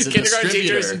who is a Kindergarten distributor.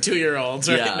 teachers and 2-year-olds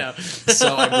right Yeah. now.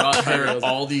 So I brought her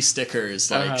all these stickers,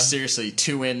 like seriously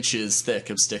 2 inches thick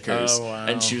of stickers, Oh, wow.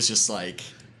 and she was just like,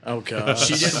 Oh god,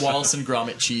 she did Wallace and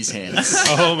Gromit cheese hands.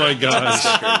 Oh my gosh.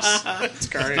 that's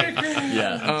great.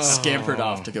 Yeah, scampered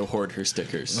off to go hoard her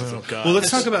stickers. Oh god. Well,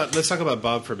 let's talk about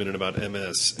Bob for a minute about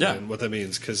MS Yeah. and what that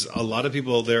means, because a lot of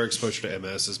people, their exposure to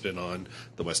MS has been on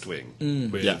The West Wing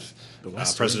with Yeah.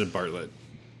 President Bartlett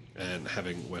and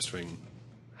having West Wing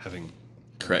having.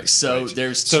 Correct. So Right.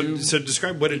 there's So two.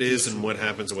 describe what it is and what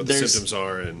happens and what the There's symptoms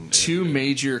are. And 2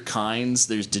 major kinds.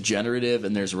 There's degenerative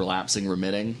and there's relapsing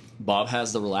remitting. Bob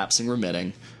has the relapsing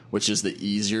remitting, which is the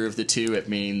easier of the 2. It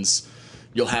means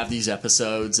you'll have these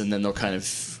episodes and then they'll kind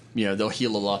of, they'll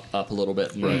heal up a little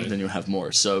bit and then you'll have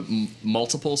more. So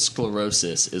multiple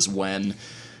sclerosis is when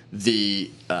the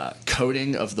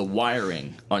coating of the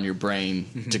wiring on your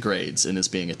brain degrades and is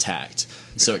being attacked.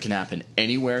 So it can happen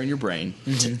anywhere in your brain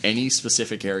to any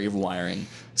specific area of wiring.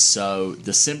 So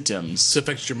the symptoms, It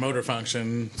affects your motor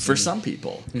function. for some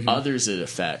people, others it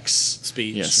affects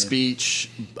Speech, or- speech.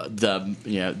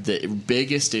 The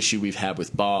biggest issue we've had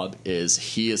with Bob is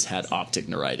he has had optic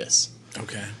neuritis,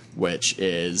 Okay. which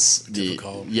is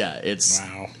Difficult. it's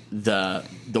Wow.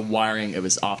 the wiring of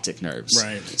his optic nerves.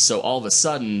 Right. So all of a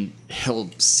sudden he'll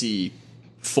see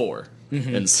 4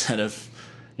 instead of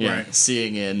Right.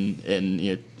 seeing in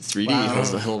 3D. Wow.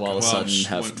 He'll all of a sudden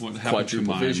have what happened to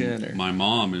quadruple vision. Or, my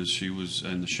mom is she was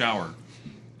in the shower,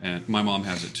 and my mom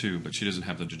has it too, but she doesn't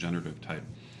have the degenerative type.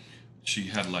 She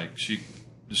had she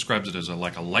describes it as a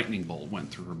lightning bolt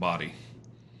went through her body,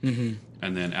 and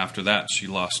then after that she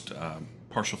lost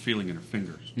partial feeling in her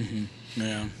fingers.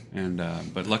 Yeah. And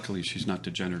but luckily she's not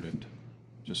degenerative.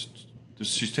 Just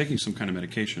she's taking some kind of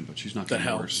medication, but she's not That getting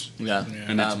helps. worse. yeah.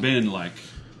 And it's been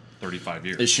 35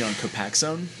 years. Is she on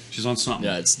Copaxone? She's on something.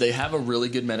 Yeah, they have a really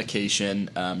good medication.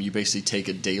 You basically take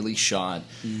a daily shot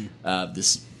of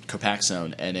this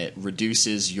Copaxone, and it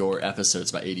reduces your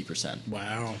episodes by 80%.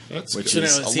 Wow. That's Which good.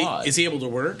 is is a lot. Is he able to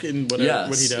work in what he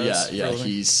does? Yeah, for yeah. a living?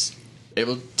 He's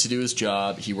able to do his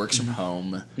job. He works from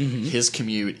home. His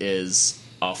commute is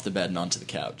off the bed and onto the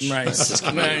couch. Nice. That's his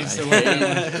commute. Nice.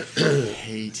 I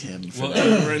hate him for Well,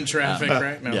 that. We're in traffic,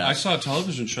 right? No. yeah. I saw a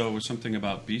television show with something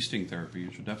about bee sting therapy.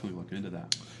 You should definitely look into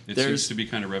that. It There's- seems to be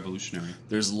kind of revolutionary.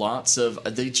 There's lots of.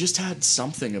 They just had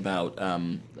something about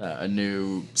a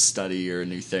new study or a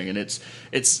new thing, and it's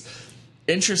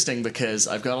interesting because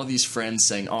I've got all these friends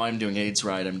saying, "Oh, I'm doing AIDS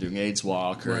right, I'm doing AIDS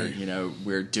walk, or Right.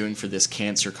 we're doing for this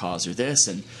cancer cause or this,"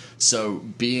 and so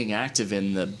being active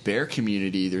in the bear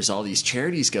community, there's all these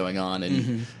charities going on,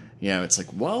 and it's like,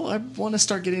 well, I want to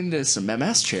start getting into some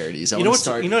MS charities. I You know want what's to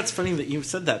start. you know what's funny that you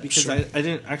said that because Sure. I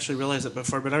didn't actually realize it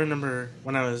before, but I remember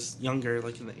when I was younger,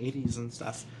 like in the 80s and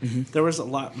stuff, there was a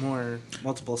lot more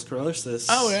multiple sclerosis.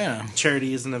 Oh, yeah.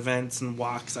 charities and events and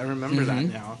walks. I remember that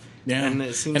now. Yeah. and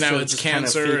it seems and now to have it's just kind of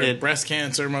cancer, faded. and breast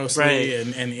cancer mostly,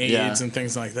 Right. and AIDS Yeah. and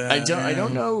things like that. I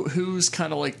don't know who's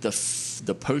kind of like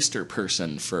the poster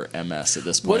person for MS at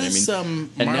this point. What is, I mean,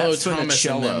 Annette Marlo Thomas and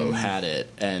Funicello them? had it,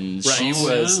 and Right. she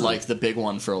Oh, was yeah. like the big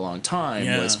one for a long time.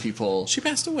 Yeah. Was people? She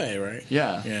passed away, right?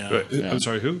 Yeah, Yeah. Wait, Yeah. I'm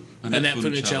sorry, who? Annette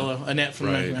Funicello. Annette from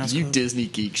Right. the Mouse You Club. Disney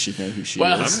geeks should know who she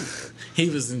Well, is. he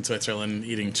was in Switzerland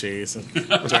eating cheese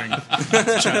during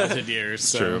childhood years,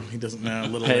 so True. he doesn't know. A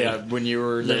little Hey, later. when you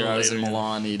were there, Little I was in later, yeah.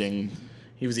 Milan eating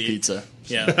He was eating pizza.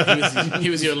 Yeah, he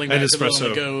was yodeling And back to the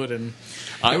espresso. goat, and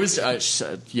I was,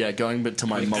 going back to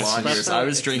my Milan years. I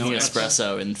was drinking No,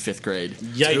 espresso in 5th grade.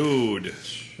 yikes. Dude.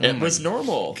 It was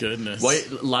normal. goodness.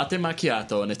 White latte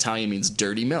macchiato in Italian means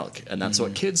dirty milk, and that's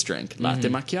what kids drink. Latte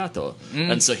macchiato.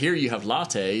 And so here you have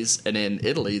lattes, and in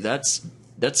Italy, that's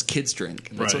kids drink.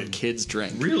 That's Right. what kids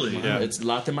drink. Really? Yeah. It's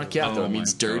latte macchiato. Oh it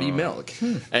means my dirty God. milk.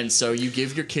 And so you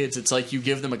give your kids, it's like you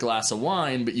give them a glass of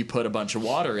wine, but you put a bunch of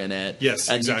water in it. Yes,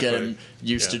 and exactly. you get them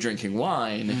used Yeah. to drinking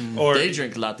wine. Or- they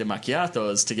drink latte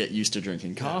macchiatos to get used to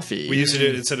drinking coffee. We used to do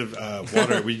it instead of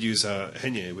water. We'd use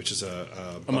henye, which is a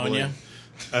Ammonia?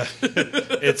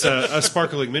 it's a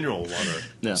sparkling mineral water.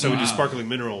 Yeah. So we do Wow. sparkling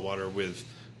mineral water with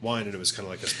wine, and it was kind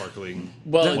of like a sparkling.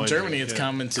 Well, wine in Germany, drink, it's yeah.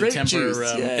 common to Grape temper. juice,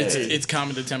 It's, yay. it's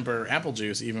common to temper apple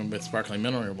juice even with sparkling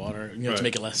mineral water, Right. to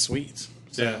make it less sweet.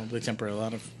 So Yeah. they temper a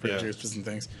lot of fruit Yeah. juices and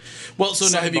things. Well, so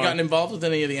now have you Sidebar. gotten involved with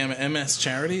any of the MS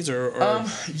charities or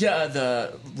Yeah,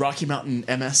 the Rocky Mountain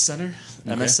MS Center,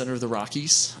 MS Center of the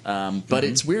Rockies. But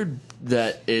it's weird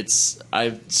that I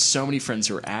have so many friends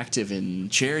who are active in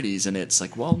charities, and it's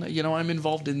like, well, I'm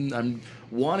involved in. I'm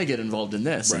want to get involved in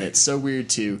this. And it's so weird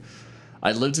to.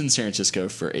 I lived in San Francisco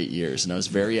for 8 years, and I was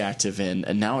very active and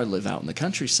now I live out in the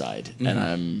countryside, and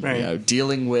I'm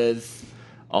dealing with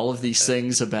all of these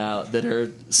things that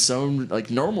are so like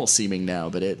normal seeming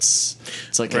now, but it's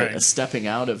like a stepping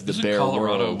out of the bare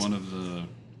Colorado world. One of the,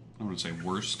 I would say,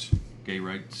 worst gay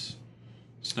rights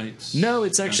states? No,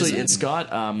 it's actually it's got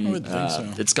would think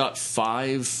so. it's got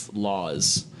 5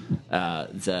 laws.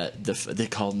 That they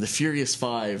call them the Furious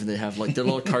Five, and they have like their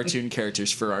little cartoon characters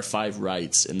for our 5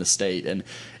 rights in the state, and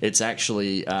it's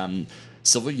actually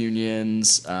civil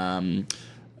unions.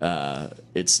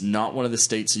 It's not one of the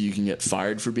states that you can get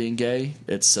fired for being gay.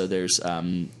 There's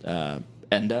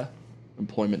ENDA,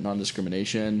 Employment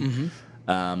Non-Discrimination.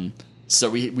 So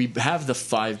we have the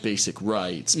 5 basic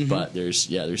rights, but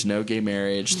there's no gay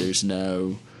marriage. There's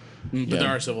no. But there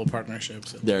are civil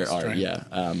partnerships. There are,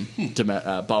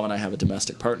 Bob and I have a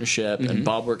domestic partnership, and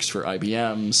Bob works for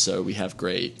IBM, so we have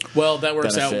great. Well, that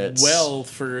works benefits. out well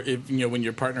for if, when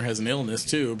your partner has an illness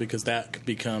too, because that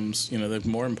becomes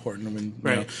more important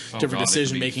when different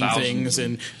decision making things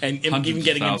and even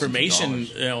getting information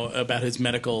about his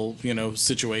medical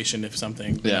situation if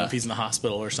something if he's in the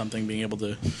hospital or something, being able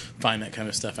to find that kind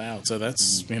of stuff out. So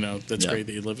that's that's great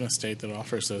that you live in a state that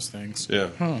offers those things. Yeah.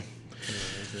 Huh.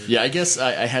 Yeah, I guess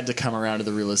I had to come around to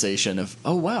the realization of,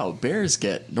 oh wow, bears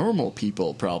get normal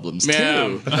people problems too.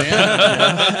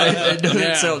 I know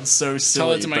that sounds so silly.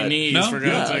 Tell it to my knees. We're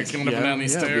going up and down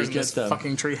these stairs in this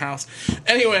fucking tree house.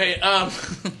 Anyway,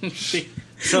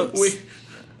 so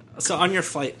on your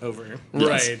flight over,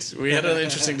 we had an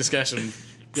interesting discussion.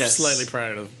 Slightly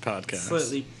prior to the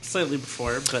podcast. Slightly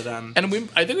before, but and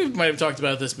I think we might have talked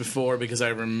about this before because I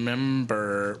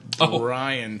remember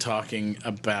Brian talking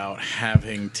about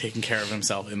having taken care of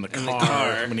himself in the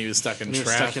car when he was stuck in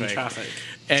traffic.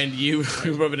 And you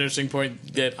brought up an interesting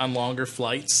point that on longer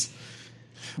flights,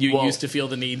 you used to feel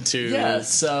the need to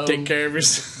take care of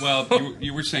yourself. Well,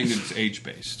 you were saying that it's age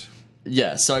based.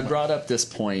 Yeah, so I brought up this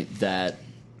point that.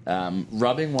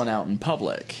 Rubbing one out in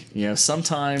public,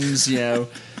 sometimes, you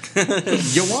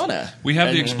wanna. We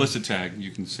have the explicit tag.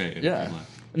 You can say it. Yeah.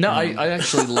 No, I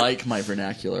actually like my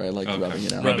vernacular. I like rubbing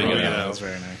it out. Rubbing it out. That's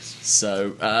very nice.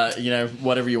 So,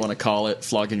 whatever you want to call it,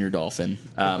 flogging your dolphin.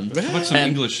 What's some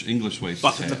English ways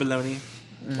to say the it? baloney.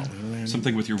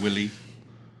 Something with your willy.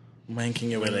 Wanking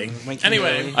your willy.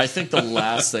 Anyway, I think the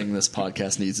last thing this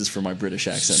podcast needs is for my British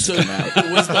accent to come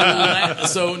out.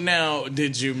 So now,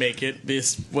 did you make it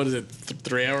this,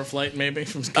 3-hour flight maybe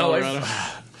from Colorado?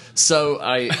 So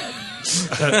I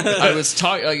was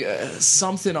talking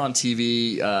something on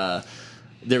TV.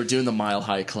 They were doing the Mile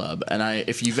High Club, and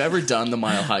if you've ever done the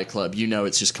Mile High Club,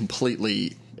 it's just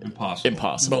completely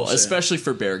impossible, Bullshit. Especially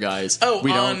for bear guys.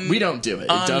 We don't do it. It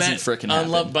doesn't frickin' happen. On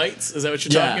Love Bites, is that what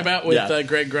you're talking about with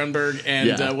Greg Grunberg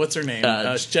and what's her name?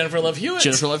 Jennifer Love Hewitt.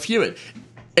 Jennifer Love Hewitt.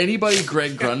 Anybody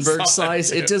Greg Grunberg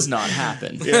size, it does not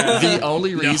happen. The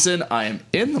only reason I am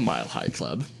in the Mile High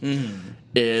Club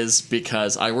is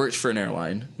because I worked for an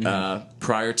airline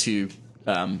prior to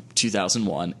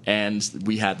 2001, and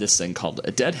we had this thing called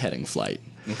a deadheading flight.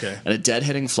 Okay. And a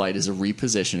deadheading flight is a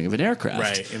repositioning of an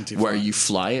aircraft where you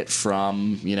fly it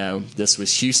from, this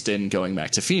was Houston going back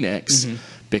to Phoenix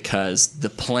because the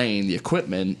plane, the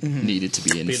equipment needed to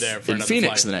be in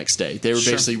Phoenix the next day. They were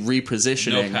basically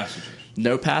repositioning.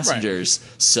 No passengers.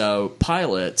 So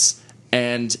pilots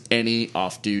and any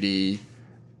off-duty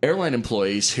airline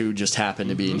employees who just happened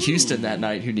to be in Houston that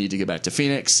night who need to get back to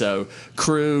Phoenix. So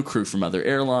crew from other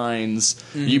airlines,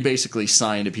 you basically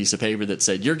signed a piece of paper that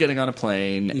said you're getting on a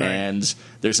plane and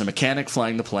there's a mechanic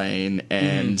flying the plane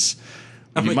and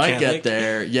you might get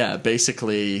there. Yeah,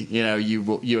 basically,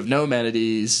 you have no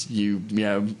amenities.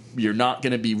 You're not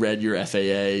going to be read your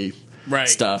FAA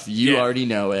stuff. You already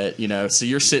know it, so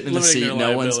you're sitting in the seat.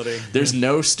 There's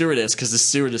no stewardess because the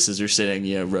stewardesses are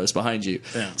sitting, rows behind you.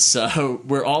 Yeah. So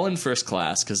we're all in first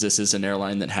class because this is an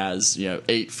airline that has,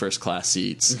 8 first class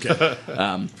seats. Okay.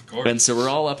 And so we're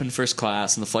all up in first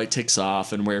class and the flight takes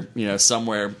off and we're,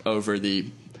 somewhere over the,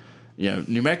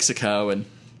 New Mexico, and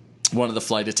one of the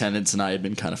flight attendants and I had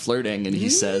been kind of flirting, and he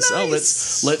says, "Oh,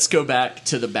 let's go back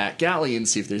to the back galley and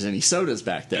see if there's any sodas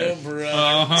back there."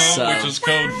 Which is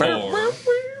code for.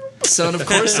 So, and of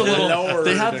course,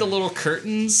 they had the little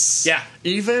curtains. Yeah.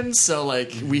 Even so,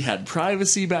 we had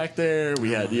privacy back there.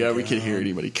 We had we could hear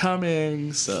anybody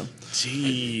coming. So.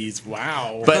 Jeez,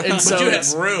 wow. But you had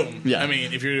room. Yeah. I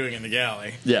mean, if you're doing it in the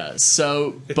galley. Yeah.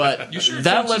 So, but you sure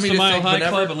that led me to Mile think High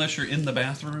Club unless you're in the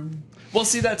bathroom. Well,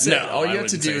 see, that's it. All you have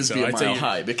to do is be a Mile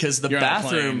High, because the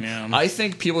bathroom, I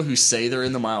think people who say they're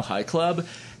in the Mile High Club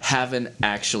haven't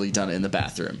actually done it in the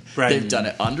bathroom. Right. They've done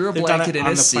it under a They've done blanket it in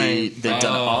on a the plane. seat. They've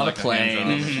done it on like a a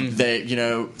hand plane. job.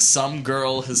 They, some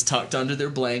girl has tucked under their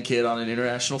blanket on an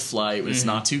international flight when it's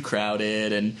not too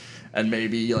crowded, and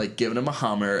maybe like giving them a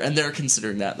Hummer, and they're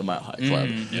considering that the Mile High Club.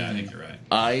 Yeah, I think you're right.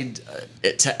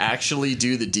 To actually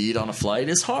do the deed on a flight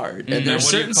is hard, and Now, there's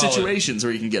what do you certain call it? situations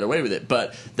where you can get away with it.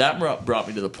 But that brought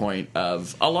me to the point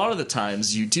of a lot of the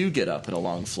times you do get up in a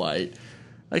long flight.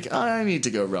 Like, I need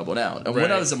to go rub one out. And when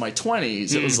I was in my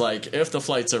 20s, it was like, if the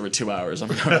flight's over 2 hours, I'm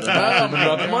going to the bathroom and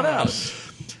rubbing one out.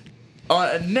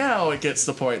 And now it gets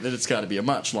to the point that it's got to be a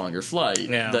much longer flight.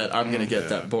 That I'm going to get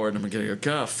that bored. And I'm going to go,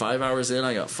 God, 5 hours in,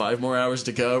 I got 5 more hours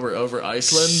to go. We're over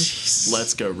Iceland. Jeez.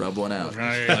 Let's go rub one out.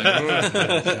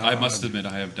 I must admit,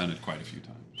 I have done it quite a few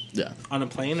times. Yeah. On a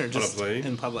plane or just plane?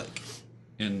 in public?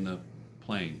 In the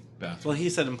plane bathroom. Well, he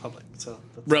said in public, so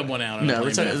that's Rub one out. On a No, plane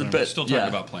we're talking, bathroom. but Still talking yeah,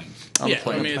 about planes. on the Yeah,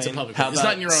 plane. I mean, it's a public. How It's about,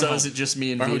 not in your own so home. is it just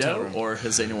me and Or hotel Vito, room. or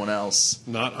has anyone else?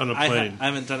 Not on a I plane.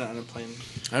 haven't done it on a plane.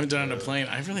 I haven't done it on a plane.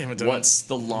 I really haven't done What's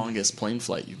the longest plane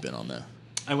flight you've been on, though?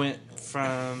 I went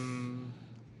from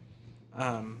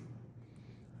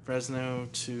Fresno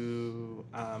to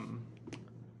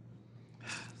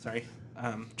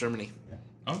Germany.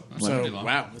 Oh, that's it. pretty So, long.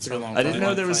 wow, that's a good long I didn't flight.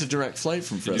 know there was a direct flight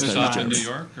from Did Fresno you to stop in New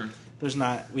Germany. York? Or? There's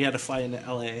not. We had to fly into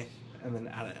LA and then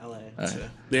out of LA. To,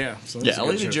 Yeah, so that's Yeah, a good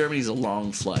LA to trip. Germany is a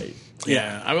long flight.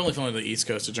 Yeah, I've only flown to the East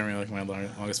Coast of Germany. Like my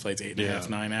longest flight's 8.5,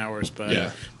 9 hours.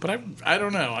 But I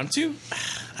don't know. I'm too.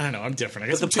 I don't know. I'm different. I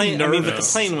guess but the I'm plane. too I nervous. mean, but the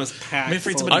plane was packed. I'm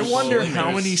afraid full somebody of I people. wonder Screamers.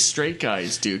 how many straight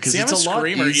guys do, because See, I'm it's a a lot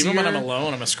screamer. easier. Even when I'm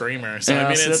alone, I'm a screamer. So Yeah, I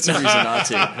mean, so it's that's a reason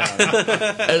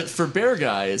not to. For bear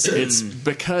guys, it's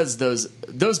because those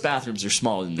bathrooms are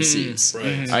small in the seats.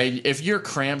 right. If you're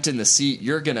cramped in the seat,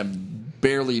 you're gonna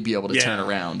barely be able to turn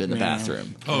around in the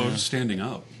bathroom. Oh, standing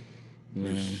up.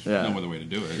 There's no other way to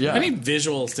do it. Yeah. I need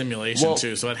visual stimulation Well,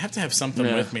 too, so I'd have to have something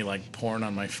yeah. with me, like porn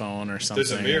on my phone or something.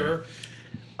 There's a mirror.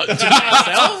 To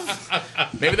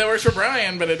myself? Maybe that works for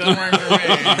Brian, but it doesn't work for me. He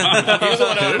was the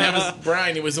one who wanted to have his,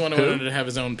 Brian. He was the one who wanted to have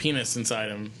his own penis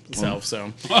inside himself.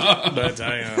 So, but it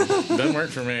doesn't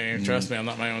work for me. Trust me, I'm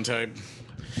not my own type.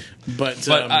 But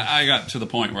I got to the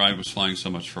point where I was flying so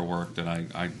much for work that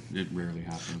it rarely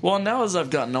happened. Well, now as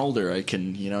I've gotten older, I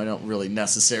can, I don't really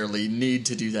necessarily need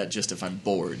to do that just if I'm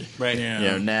bored. Right.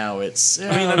 Yeah. Now it's. mean,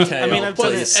 okay. I've I'll done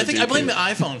play it. I think I blame the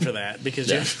Sudoku. iPhone for that because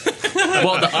Yeah. you.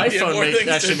 Well, the iPhone more things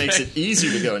actually to makes say. it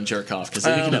easier to go and jerk off because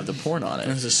then you can have the porn on it.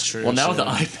 This is true. Well, now with the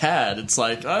true. iPad, it's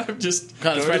like I'm just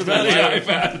God, it's going to the practically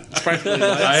bathroom. live. It's practically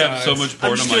live I have size. so much I'm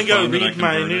porn just on my gonna go phone that I read can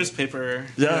my burn it. newspaper.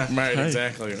 Yeah. Right, Hey.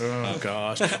 exactly. Oh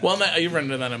gosh. Well, you run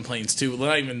into that on planes too.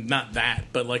 Well, not that,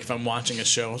 but like if I'm watching a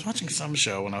show, I was watching some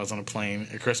show when I was on a plane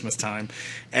at Christmas time,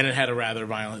 and it had a rather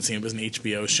violent scene. It was an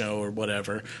HBO show or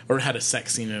whatever, or it had a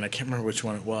sex scene, and I can't remember which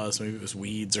one it was. Maybe it was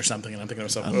Weeds or something. And I'm thinking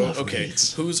to myself, love okay,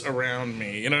 Weeds. who's around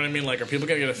me? You know what I mean? Like, are people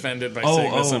gonna get offended by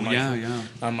saying this on my yeah.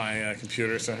 on my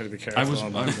computer? So I had to be careful.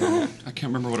 I can't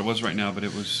remember what it was right now, but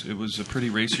it was a pretty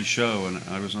racy show, and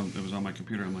it was on my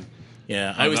computer. I'm like,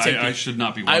 yeah, I always take. I should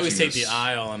not be watching I always take this. the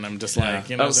aisle, and I'm just like,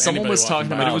 you know, Oh, someone anybody was walking talking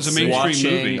by- about But it was a mainstream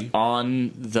watching movie.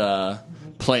 on the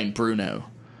plane Bruno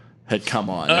had come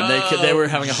on, and they were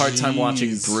having a hard time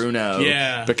watching Bruno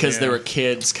Yeah, because yeah. there were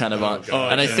kids kind of on.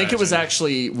 God. And I I can think it was imagine.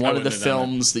 actually one of the wouldn't have done it.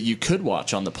 films that you could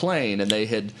watch on the plane, and they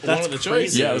had. one of the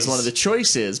choices. Yeah, it was one of the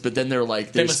choices, but then they're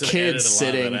like, there's must have kids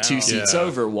edited a lot of sitting it 2 out. seats Yeah.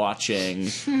 over watching,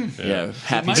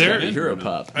 Happy might Scary have been Hero Bruno.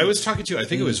 Pup. I was talking to, I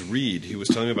think it was Reed. He was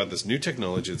telling me about this new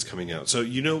technology that's coming out. So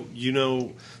you know,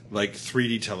 like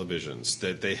 3D televisions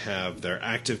that they have their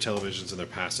active televisions and their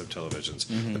passive televisions.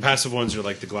 The passive ones are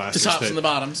like the The glasses. tops that- and the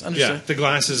bottoms. Yeah, Understood. the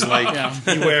glasses like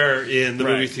you wear in the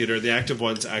movie Right. theater. The active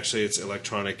ones actually it's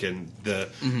electronic and the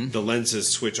lenses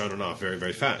switch on and off very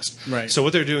very fast. Right. So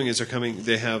what they're doing is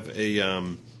they have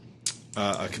a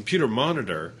computer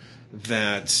monitor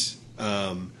that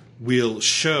will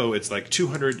show it's like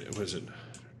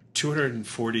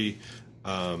 240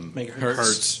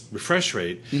 hertz refresh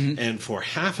rate, and for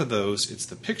half of those it's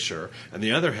the picture, and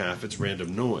the other half it's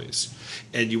random noise.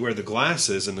 And you wear the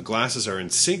glasses, and the glasses are in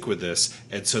sync with this,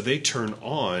 and so they turn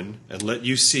on and let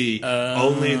you see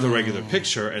only the regular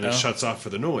picture, and it shuts off for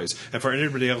the noise. And for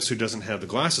anybody else who doesn't have the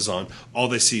glasses on, all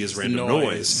they see is random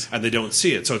noise, and they don't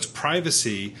see it. So it's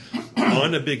privacy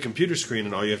on a big computer screen,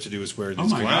 and all you have to do is wear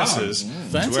these my God. glasses.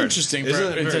 That's to wear it. interesting.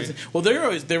 Isn't it very- Well,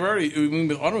 they're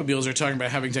already automobiles are talking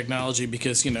about having technology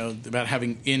because about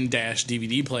having in-dash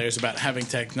DVD players, about having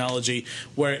technology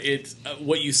where it's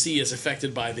what you see is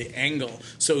affected by the angle.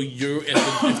 So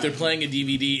if they're playing a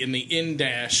DVD in the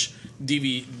in-dash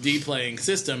DVD playing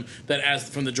system that, as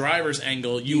from the driver's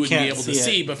angle, you would be can't able to see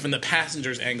see, it. but from the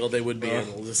passenger's angle, they would be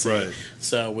able to see. Right.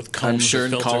 So with I'm cones sure or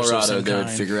in filters of Colorado some they would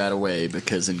kind. figure out a way,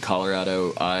 because in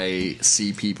Colorado I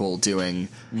see people doing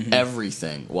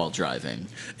everything while driving.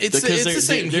 It's Because the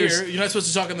same there's- here. You're not supposed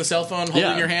to talk on the cell phone holding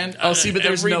Yeah. your hand. Oh, see, but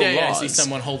there's every no day I laws. see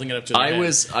someone holding it up to their I head.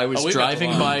 was Oh, we've got the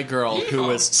driving law. by a girl who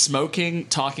was smoking,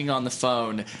 talking on the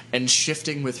phone, and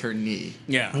shifting with her knee.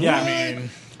 Yeah. Yeah. I mean,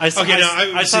 I saw, Okay, now,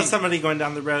 I saw see- somebody going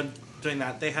down the road doing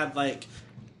that. They had like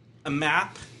a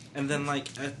map and then like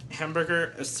a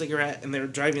hamburger, a cigarette, and they were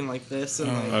driving like this.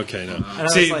 And like, Okay, no. and I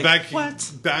was See, like,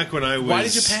 back when I was... why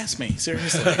did you pass me?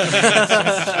 Seriously.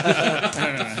 I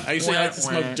don't know. I usually like to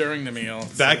smoke during the meal.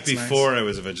 so Back it's nice. before I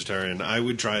was a vegetarian, I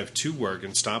would drive to work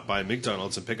and stop by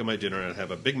McDonald's and pick up my dinner, and I'd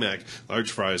have a Big Mac,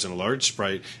 large fries, and a large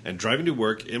Sprite, and driving to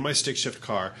work in my stick shift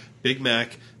car, Big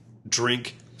Mac,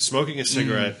 drink, smoking a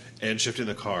cigarette, and shifting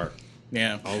the car.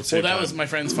 Yeah. All the Well, same that time. was my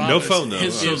friend's No father. phone, though.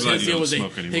 His, I'm his, so glad his you deal don't was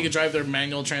smoke he anymore. could drive their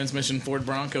manual transmission Ford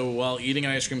Bronco while eating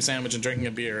an ice cream sandwich and drinking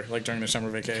a beer, like during their summer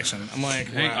vacation. I'm like,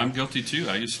 Hey, wow. I'm guilty too.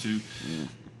 I used to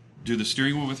do the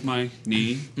steering wheel with my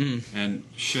knee and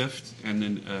shift, and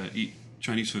then eat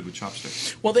Chinese food with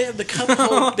chopsticks. Well, they have the cup they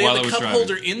While have I the was cup driving.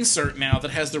 holder insert now that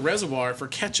has the reservoir for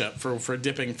ketchup for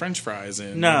dipping French fries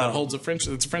in. No. that holds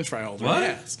it's a French fry holder. What?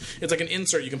 Yes, it's like an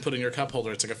insert you can put in your cup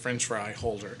holder. It's like a French fry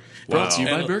holder. Brought to you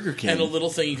by And- Burger King. and a little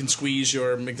thing you can squeeze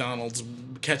your McDonald's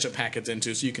ketchup packets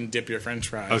into, so you can dip your French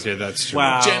fries. Okay, that's true.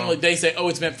 Wow. Generally, they say, "Oh,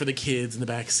 it's meant for the kids in the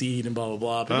back seat," and blah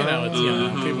blah blah. But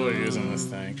people are using this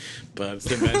thing. But it's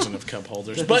the invention of cup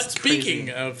holders. But speaking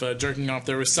of jerking off,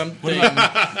 there was something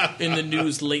in the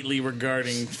news lately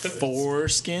regarding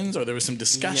foreskins, or there was some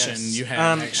discussion Yes. you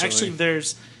had. Actually,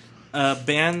 there's a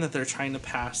ban that they're trying to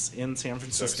pass in San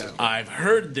Francisco. I've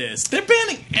heard this. They're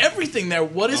banning everything there.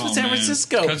 What is with Oh, San man.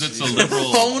 Francisco? 'Cause it's a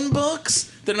liberal- phone books.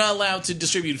 They're not allowed to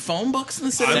distribute phone books in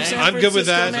the city of San I'm good with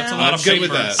Francisco that. now. That's a lot I'm of good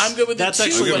with papers. that. I'm good with That's it too,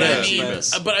 actually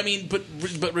but good. I mean,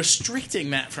 but restricting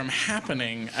that from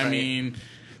happening. I mean,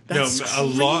 No, that's a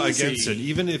law crazy. against it.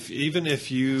 Even if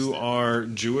you are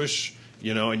Jewish,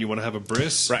 and you want to have a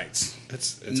bris, Right.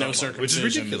 It's No outlawed, circumcision which is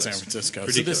ridiculous. in San Francisco.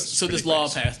 Ridiculous. So this law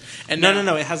passed. And No, now-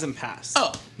 no, it hasn't passed.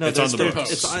 Oh. no, It's on the they're-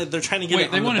 books. they're trying to get it Wait,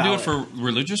 on they the want to do it ballot. for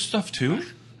religious stuff too?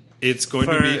 It's going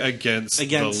to For- be against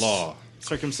the law.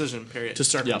 circumcision. Period. To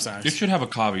circumcise. It should have a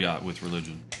caveat with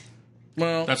religion.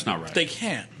 Well, That's not right. They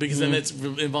can't, because then it's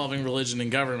involving religion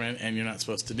and government, and you're not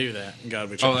supposed to do that. God,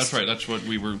 we Oh, trust. that's right. That's what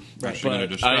we were actually going to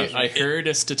But discuss. I heard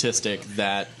a statistic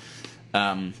that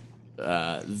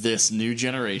this new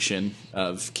generation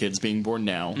of kids being born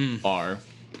now are,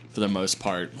 for the most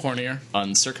part, Hornier.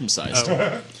 uncircumcised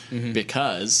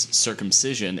because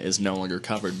circumcision is no longer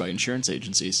covered by insurance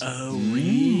agencies. Oh,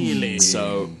 really?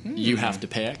 So you have to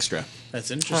pay extra. That's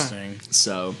interesting.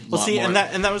 So Well, lot see, more-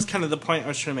 and that was kind of the point I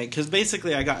was trying to make, because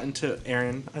basically I got into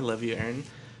Aaron. I love you, Aaron.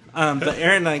 But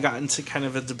Aaron and I got into kind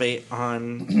of a debate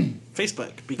on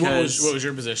Facebook because What was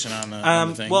your position on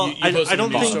the thing? well, you I posted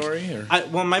don't a news think. story,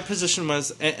 or? My position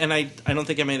was, and I don't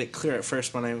think I made it clear at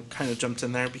first when I kind of jumped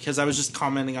in there, because I was just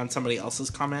commenting on somebody else's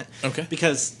comment. Okay.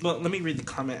 Because, well, let me read the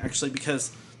comment actually,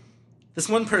 because this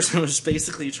one person was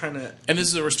basically trying to. And this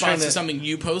is a response trying to to- something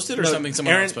you posted, or No, something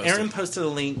someone Aaron, else posted? Aaron posted a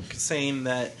link saying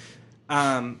that,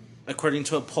 according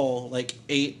to a poll, like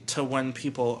 8 to 1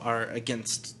 people are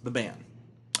against the ban.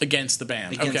 Against the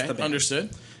ban. Against Okay, the ban. understood.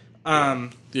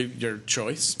 Your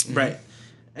choice. Right.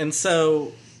 And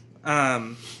so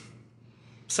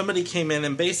somebody came in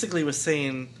and basically was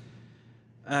saying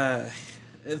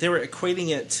they were equating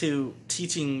it to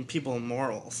teaching people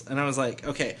morals. And I was like,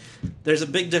 okay, there's a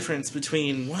big difference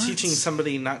between What? teaching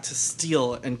somebody not to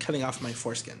steal and cutting off my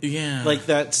foreskin. Yeah. Like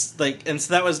that's like, and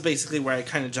so that was basically where I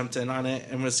kind of jumped in on it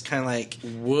and was kind of like,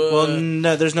 What? well,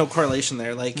 no, there's no correlation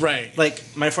there. Like, Right. like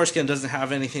my foreskin doesn't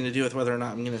have anything to do with whether or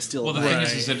not I'm going to steal. well, the it. thing Right.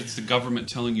 is that it's the government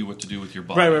telling you what to do with your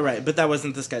body. Right. But that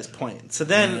wasn't this guy's point. So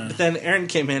then Aaron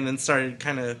came in and started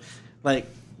kind of like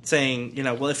saying,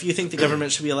 well, if you think the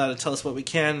government should be allowed to tell us what we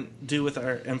can do with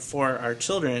our and for our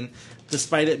children,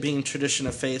 despite it being tradition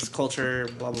of faith, culture,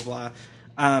 blah blah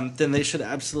blah, then they should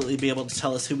absolutely be able to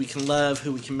tell us who we can love,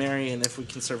 who we can marry, and if we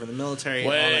can serve in the military. and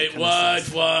all that Wait,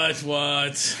 kind of stuff.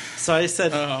 what? So I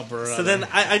said, Oh, brother. so then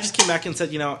I just came back and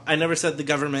said, I never said the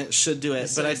government should do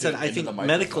it, but I said I think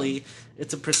medically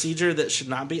it's a procedure that should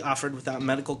not be offered without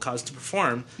medical cause to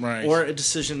perform, Right. or a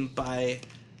decision by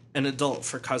an adult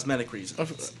for cosmetic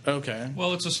reasons. Okay.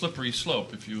 Well, it's a slippery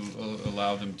slope. If you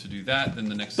allow them to do that, then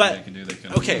the next But thing they can do, they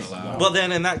can okay, allow. well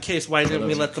then in that case, why didn't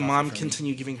we those let are the mom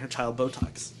continue giving her child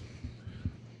Botox?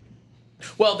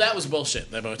 Well, that was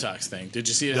bullshit, that Botox thing. Did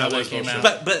you see how that came out?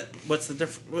 But what's the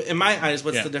difference? In my eyes,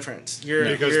 what's the difference?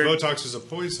 Because Botox is a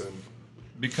poison.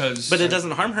 But it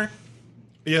doesn't harm her.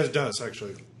 Yeah, it does,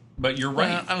 actually. But you're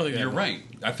right. I don't think you're right.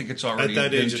 I think it's already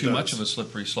been too much of a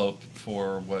slippery slope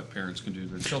for what parents can do to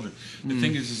their children. The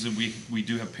thing is that we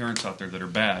do have parents out there that are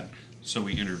bad, so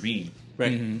we intervene.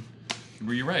 Right.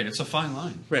 Well, you're right. It's a fine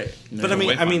line. Right. But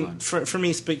I mean, for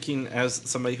me, speaking as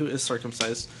somebody who is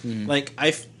circumcised, like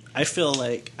I feel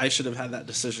like I should have had that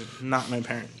decision, not my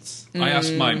parents. I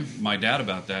asked my dad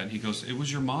about that, and he goes, "It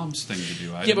was your mom's thing to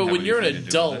do." But when you're an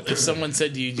adult, if someone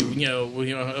said to you,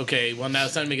 okay, well now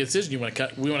it's time to make a decision. We want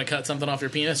to cut something off your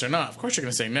penis or not? Of course you're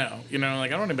going to say no. Like I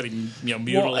don't want anybody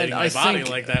mutilating my body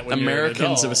like that. When Americans you're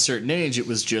an adult. of a certain age, it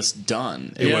was just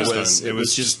done. It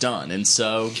was just done, and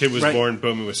so kid was born,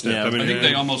 boom, it was snipped. Yeah. I think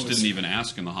they almost didn't even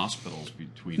ask in the hospitals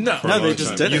between. No, they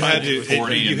just did it. You had to.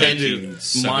 40 and 19.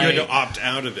 You had to opt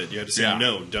out of it. You had to say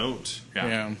no, don't.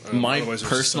 Yeah. My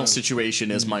personal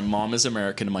situation is my mom is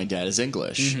American and my dad is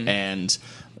English, and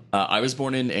I was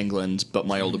born in England, but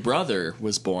my older brother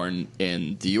was born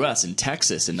in the U.S. in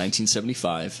Texas in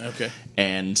 1975. Okay,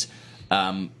 and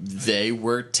they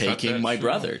were taking my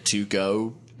brother to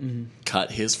go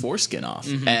cut his foreskin off,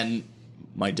 and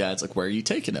my dad's like, "Where are you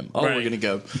taking him?" "Oh, we're going to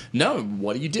go." "No,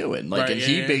 what are you doing?" And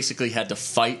he basically had to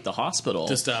fight the hospital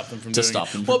to stop them from doing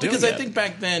it. Well, because I think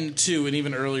back then too, and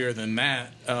even earlier than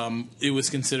that, it was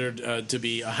considered to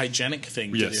be a hygienic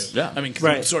thing to do. Yeah. I mean,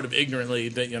 sort of ignorantly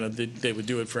that they would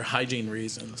do it for hygiene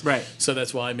reasons. Right. So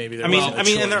that's why maybe there I mean,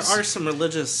 and there are some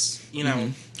religious,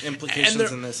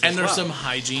 implications in this. And there's some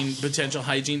potential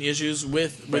hygiene issues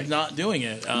with not doing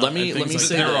it. Let me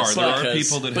say there are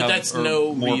people that that's are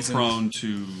no more reason. prone to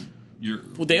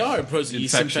they are opposed to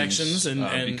yeast infections and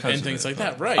things like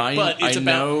that, right? But it's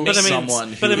about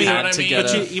someone who had to get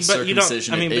a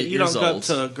circumcision at 8 you don't go up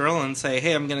to a girl and say,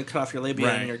 "Hey, I'm going to cut off your labia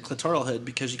and your clitoral hood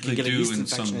because you can get a yeast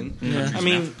infection." I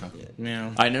mean,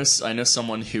 I know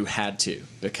someone who had to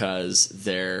because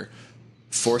their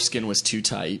foreskin was too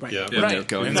tight. Right. Yeah. When they were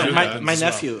going through my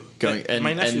nephew,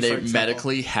 and they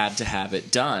medically had to have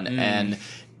it done, and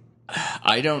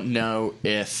I don't know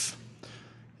if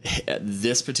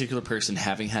this particular person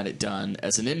having had it done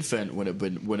as an infant would have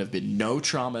been no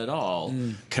trauma at all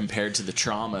compared to the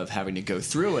trauma of having to go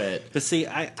through it. But see,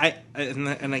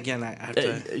 and again, I have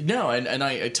to and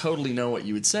I totally know what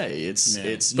you would say. It's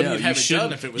but you'd have it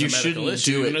done if it was you a medical shouldn't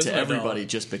issue do it to everybody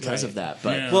just because of that.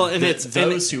 But well, and it's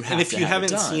those who have and if to you have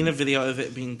haven't it done, seen a video of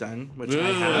it being done, which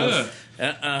I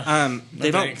have, they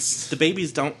don't. The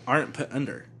babies aren't put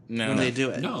under. When they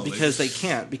do it, because they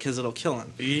can't, because it'll kill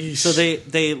them. Eesh. So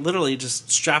they literally just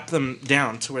strap them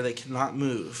down to where they cannot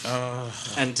move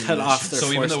and cut off their.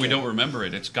 So even though we don't remember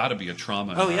it, it's got to be a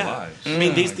trauma in our lives. I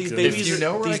mean, these babies. If you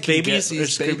know where these I can babies get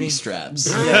these baby straps.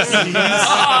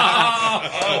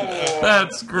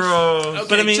 That's gross. Okay,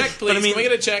 but I mean, check, please. Can we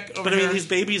get a check? But I mean, these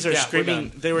babies are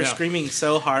screaming. They were screaming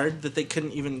so hard that they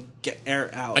couldn't even get air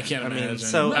out. I can't imagine.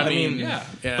 So I mean,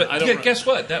 But guess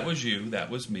what? That was you. That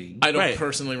was me. I don't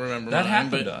personally remember that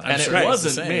happened. And it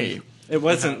wasn't me. It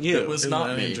wasn't you. It was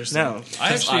not me. No,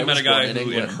 I actually met a guy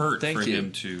who it hurt for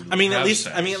him to. I mean, at least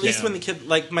when the kid,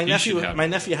 like my nephew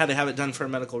had to have it done for a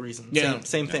medical reason.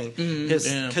 Same thing.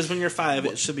 Because when you're 5,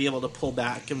 it should be able to pull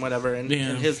back and whatever, and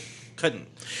his couldn't.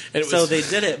 So they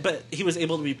did it, but he was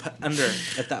able to be put under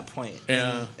at that point.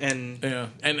 And have some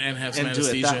and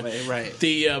anesthesia. Do it that way, right?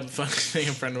 The funny thing,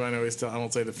 a friend of mine always tells, I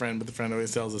won't say the friend, but the friend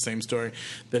always tells the same story,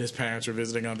 that his parents were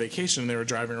visiting on vacation, and they were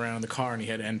driving around in the car, and he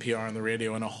had NPR on the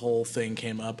radio, and a whole thing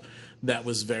came up that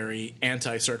was very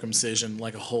anti-circumcision,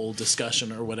 like a whole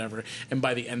discussion or whatever. And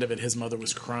by the end of it, his mother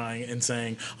was crying and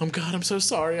saying, "Oh God, I'm so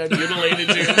sorry, I mutilated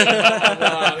you."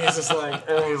 And he's just like,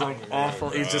 he's like awful.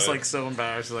 He's just like so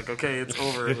embarrassed. He's like, "Okay, it's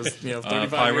over. It was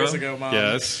 35 years ago, Mom.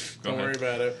 Yes, don't worry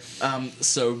about it."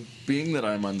 So, being that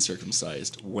I'm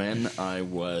uncircumcised, when I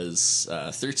was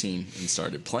 13 and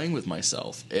started playing with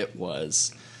myself, it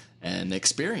was an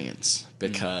experience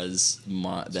because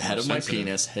the head of my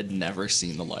penis had never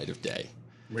seen the light of day.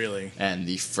 Really? And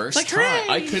the first time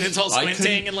I couldn't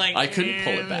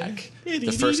pull it back.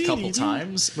 The first couple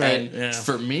times, and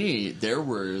for me, there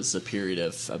was a period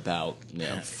of about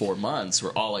 4 months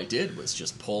where all I did was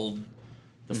just pull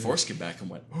the foreskin back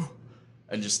and went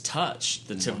and just touched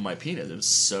the tip of my penis. It was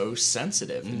so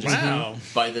sensitive. And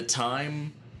just, by the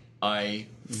time I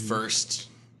first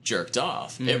jerked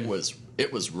off, it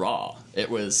was raw. It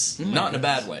was not in a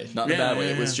bad way. Not in a bad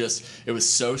way. It was just, it was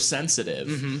so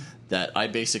sensitive that I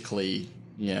basically,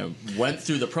 went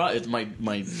through the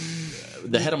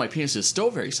the head of my penis is still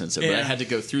very sensitive, but I had to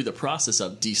go through the process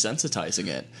of desensitizing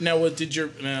it. Now, I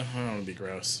don't want to be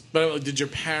gross, but did your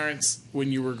parents,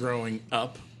 when you were growing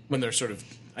up, when they're sort of,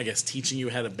 I guess, teaching you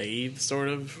how to bathe, sort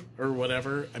of, or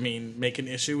whatever, I mean, make an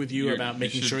issue with you about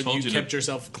making sure that you kept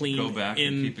yourself clean go back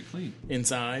and keep it clean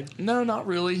inside? No, not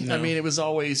really. No. I mean, it was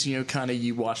always, kind of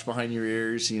you wash behind your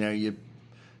ears,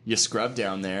 you scrub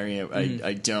down there.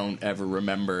 I don't ever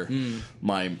remember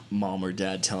my mom or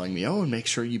dad telling me, "Oh, and make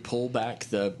sure you pull back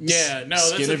the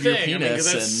skin of your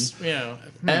penis."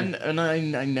 And I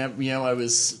never, I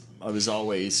was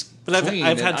always. But clean,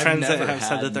 I've had friends that have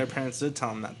said that their parents did tell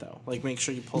them that, though. Like, make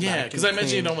sure you pull back. Yeah, because I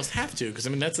imagine you'd almost have to. Because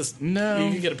I mean, that's you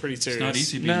can get a pretty serious. It's not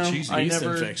easy being cheesy. I yeast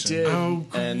never infection. did. Oh,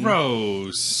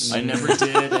 gross! I never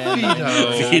did. And I never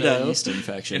had a yeast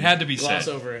infection. It had to be said. Gloss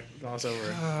over it.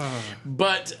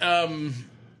 But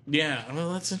yeah,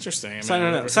 well, that's interesting. I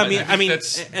don't know. So I mean,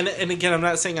 that's... and again, I'm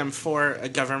not saying I'm for a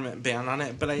government ban on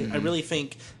it, but I really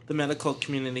think the medical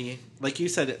community, like you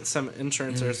said, some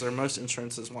insurances or most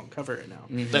insurances won't cover it now.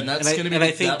 Then that's going to be.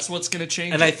 That's what's going to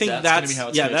change. And I think that's how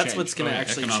it's gonna that's change. what's going to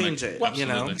actually change it. Well,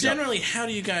 you generally, how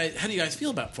do you guys feel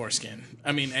about foreskin?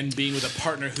 I mean, and being with a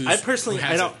partner who's I personally, who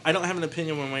has I don't have an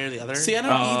opinion one way or the other. See, I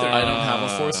don't either. I don't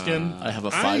have a foreskin. I have a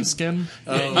 5-skin.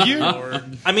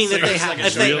 Lord. I mean, if they It's have, like a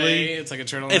turtleneck. It's like a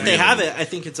turtleneck. if they have it, I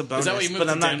think it's a bonus. that what you moved but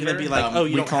I'm to not going to be Denver? like, oh,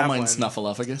 you we don't call have mine one.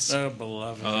 snuffleupagus. Oh,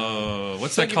 beloved. Oh,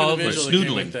 what's Thank that you for called? the visual that came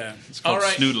Snoodling. with that. It's called All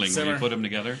right, snoodling when Simmer. you put them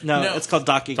together. No, it's called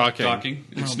docking. Docking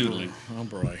and snoodling. Oh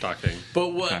boy. Docking. But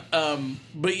what? Okay.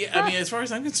 But yeah, I mean, as far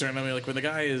as I'm concerned, I mean, like when the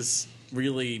guy is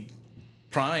really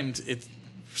primed, it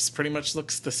pretty much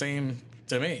looks the same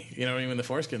to me. You know what I mean? When the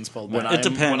foreskin's pulled back. It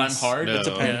depends. When I'm hard, No. it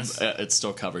depends. Yeah. It's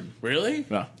still covered. Really?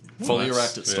 Yeah. Fully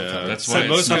erect, it's still covered. That's So why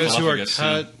most guys who are snuffleupagus,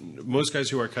 cut, most guys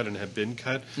who are cut and have been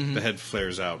cut, the head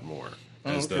flares out more.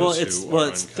 As those Well, who it's are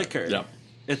uncut. thicker. Yeah.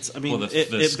 It's. I mean, Well, the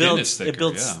it skin builds is thicker, it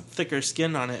builds yeah. thicker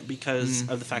skin on it because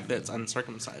of the fact that it's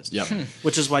uncircumcised. Yep.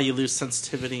 Which is why you lose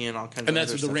sensitivity and all kinds. And of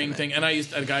that's other what the stuff ring in it. thing. And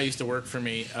a guy used to work for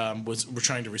me. We're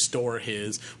trying to restore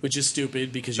his, which is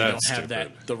stupid because you That's don't have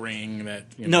stupid. the ring that.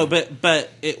 You No, know. but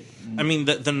it. I mean,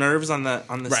 the nerves on the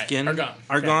Right, skin are gone.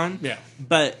 Are Yeah. gone. Yeah.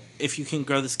 But if you can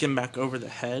grow the skin back over the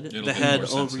head, It'll the be head more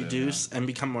will sensitive, reduce and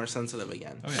become more sensitive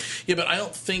again. Oh, yeah. Yeah, but I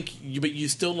don't think. But you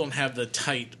still don't have the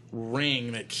tight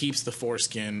ring that keeps the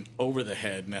foreskin over the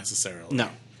head necessarily. No.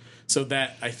 So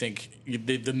that I think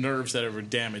the nerves that are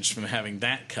damaged from having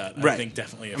that cut, I Right. think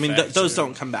definitely. I mean, affects those it.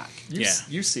 don't come back.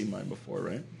 You've seen mine before,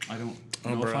 right? I don't Oh,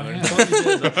 know if I brother. have. You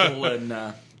did the whole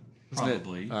in,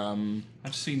 Probably.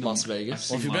 I've seen them, Las Vegas. I've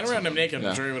seen Well, if you've been lots around of him naked, Yeah.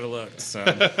 I'm sure he would have looked. So.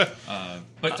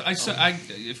 But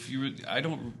if you, I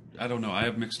don't know. I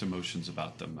have mixed emotions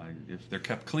about them. If they're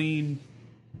kept clean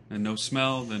and no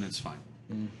smell, then it's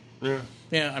fine. Yeah.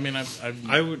 Yeah, I mean,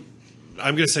 I would.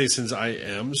 I'm going to say, since I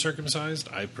am circumcised,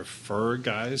 I prefer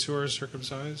guys who are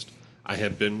circumcised. I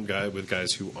have been with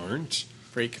guys who aren't,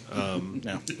 freak. No,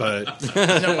 but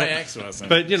no, my ex wasn't.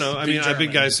 but you know, I mean, I've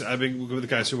been German. with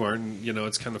guys who aren't. And, you know,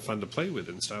 it's kind of fun to play with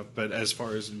and stuff. But as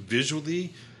far as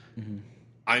visually,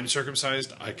 I'm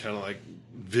circumcised. I kind of like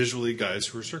visually guys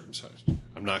who are circumcised.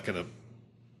 I'm not going to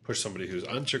push somebody who's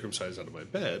uncircumcised out of my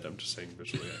bed. I'm just saying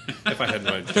visually. If I had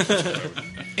my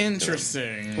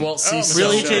Interesting. Well, see, Oh, so-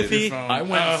 Really, Michelle, JP? your phone. I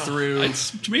went through.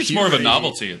 To me, it's more of a puberty.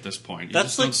 novelty at this point. You That's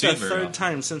just like don't see the it very third often.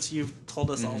 time since you've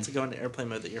told us all to go into airplane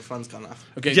mode that your phone's gone off.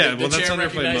 Okay, Yeah, the well, that's chair on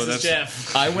airplane mode. recognizes That's-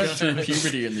 Jeff. I went through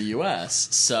puberty in the U.S.,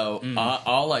 so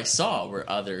all I saw were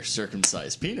other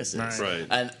circumcised penises. Right.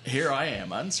 And here I am,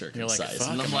 You're like, uncircumcised. fuck,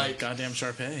 and I'm like, goddamn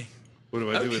Sharpay. What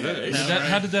do I do with Okay. it?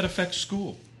 How did that affect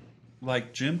school?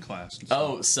 Like gym class? And stuff?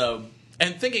 oh, so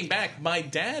And thinking back, my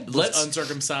dad was Let's-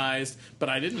 uncircumcised, but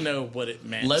I didn't know what it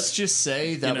meant. let's just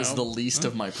say that You was know? the least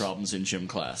of my problems in gym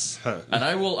class. And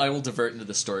I will divert into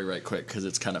the story right quick because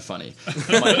it's kind of funny.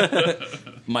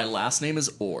 My last name is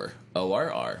Orr,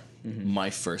 O-R-R. My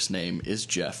first name is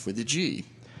Jeff with a G.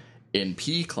 In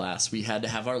PE class, we had to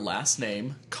have our last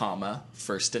name, comma,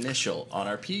 first initial on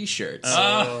our PE shirts. So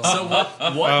what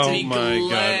Oh did my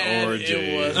glad god, orgy.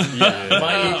 it wasn't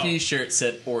my AP shirt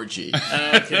said orgy.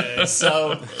 Okay.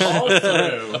 So all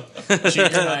through junior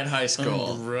high and high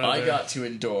school, brother. I got to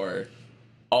endure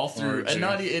all through, Orgy. and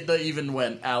not it even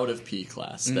went out of PE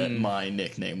class that my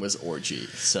nickname was orgy.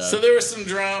 So So there was some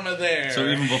drama there. So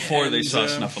even before they And, saw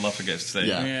Snuffleupagus, they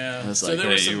Yeah. I was So like, there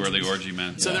hey, was you some- were the orgy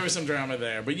man. So there was some drama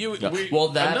there, but you. yeah. We, well,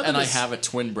 that none and of I this- have a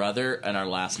twin brother, and our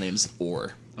last name's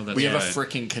Orr. Oh, that's We have a right.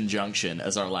 freaking conjunction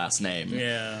as our last name.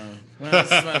 Yeah. Well, this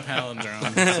is not a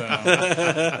palindrome.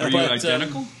 So. Are you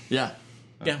identical? Yeah.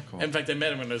 Cool. In fact, I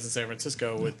met him when I was in San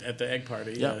Francisco at the egg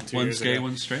party. 2 One's years gay, ago.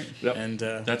 one's straight. Yep. And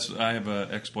I have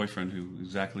an ex-boyfriend who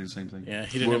exactly the same thing. yeah,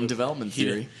 he didn't Womb have development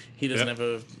theory. He doesn't have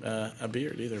a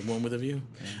beard either. One with a view.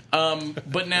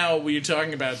 But now we were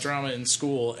talking about drama in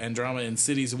school and drama in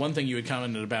cities. One thing you had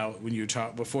commented about when you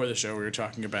were before the show, we were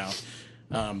talking about.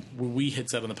 We had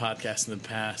said on the podcast in the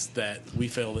past that we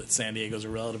feel that San Diego is a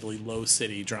relatively low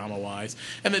city drama-wise,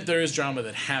 and that there is drama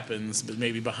that happens, but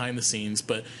maybe behind the scenes.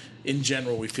 But in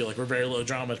general, we feel like we're very low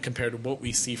drama compared to what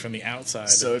we see from the outside.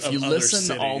 So if you other listen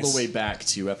cities. all the way back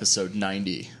to episode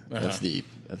 90 of the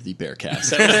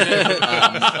Bearcast,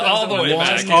 all the way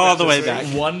back, all the way back.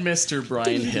 One Mr.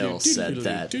 Brian Hill said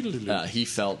that he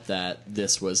felt that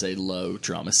this was a low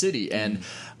drama city, and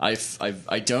I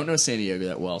don't know San Diego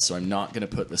that well, so I'm not going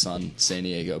to put this on San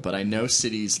Diego, but I know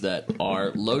cities that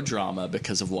are low drama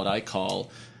because of what I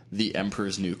call the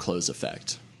Emperor's New Clothes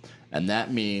effect, and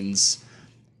that means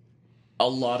a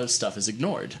lot of stuff is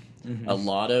ignored. A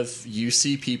lot of you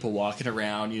see people walking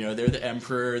around, they're the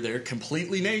emperor, they're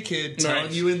completely naked,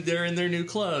 telling you they're in their new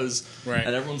clothes,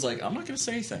 and everyone's like, I'm not going to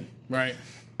say anything. Right.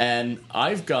 And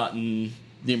I've gotten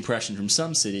the impression from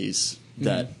some cities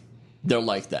that they're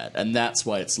like that, and that's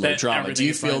why it's low drama. Do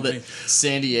you feel that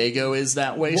San Diego is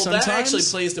that way sometimes? Well, that actually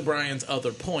plays to Brian's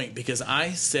other point, because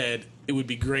I said it would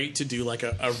be great to do like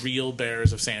a real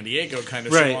Bears of San Diego kind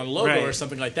of show on Logo or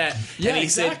something like that. Yeah, and he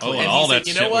exactly. said, all that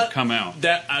you shit know what? would come out.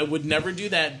 That I would never do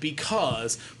that,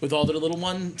 because with all their little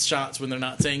one shots when they're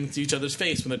not saying to each other's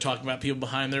face, when they're talking about people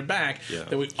behind their back,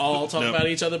 that we all talk about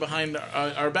each other behind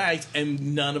our backs,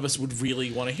 and none of us would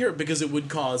really want to hear it, because it would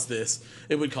cause this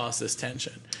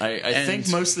tension. I think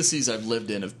most of the cities I've lived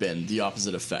in have been the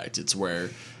opposite effect. It's where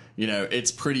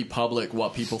it's pretty public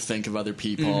what people think of other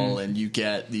people, and you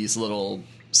get these little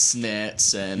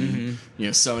snits, and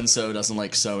so and so doesn't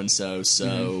like so and so,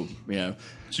 So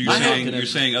you're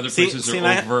saying other places are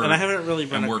overt, and I haven't really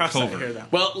run across that here, though.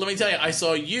 Well, let me tell you, I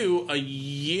saw you a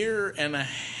year and a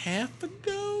half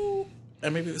ago,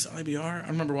 and maybe it was IBR. I don't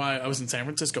remember why. I was in San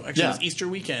Francisco. Actually, it was Easter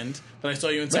weekend, but I saw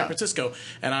you in San Francisco,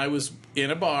 and I was in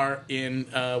a bar we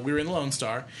were in Lone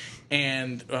Star,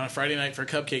 and on a Friday night for a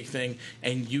cupcake thing,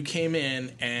 and you came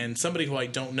in, and somebody who I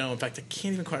don't know, in fact, I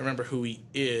can't even quite remember who he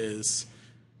is.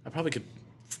 I probably could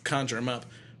conjure him up,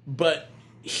 but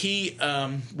he,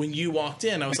 when you walked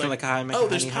in, I was like oh,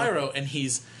 there's Pyro, and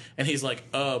he's like,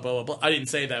 oh, blah, blah, blah. I didn't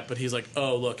say that, but he's like,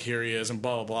 oh, look, here he is, and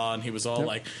blah, blah, blah, and he was all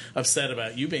like upset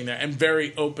about you being there, and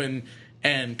very open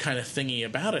and kind of thingy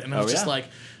about it, and I was just like,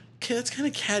 okay, that's kind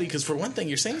of catty, because for one thing,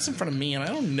 you're saying this in front of me, and I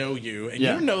don't know you, and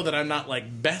you know that I'm not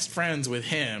like best friends with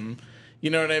him. You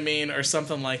know what I mean, or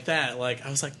something like that. Like I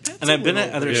was like, that's. And I've been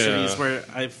at other cities where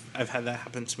I've had that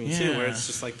happen to me too, where it's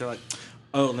just like they're like,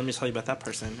 "Oh, let me tell you about that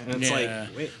person," and it's like,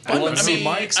 "Wait."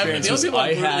 My experience was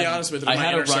I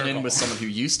had a run-in with circle. someone who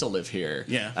used to live here,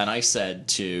 and I said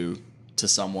to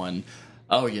someone,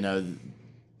 "Oh, and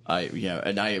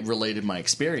I related my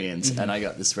experience, and I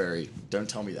got this don't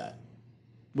tell me that.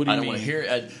 What do you I don't mean? want to hear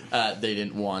it." They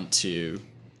didn't want to.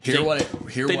 Hear what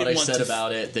I said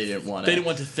about it. They didn't want to. They didn't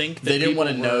want to think. That they didn't want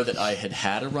to know that I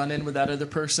had a run-in with that other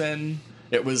person.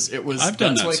 It was. I've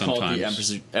done that's that why I called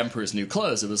the Emperor's New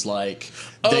Clothes. It was like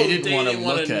they didn't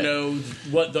want to know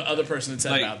what the other person had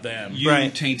said about them. You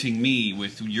tainting me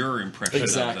with your impression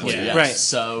of them. Yes. Right.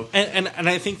 So and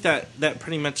I think that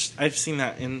pretty much I've seen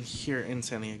that here in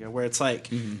San Diego, where it's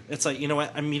like it's like, you know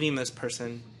what, I'm meeting this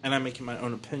person and I'm making my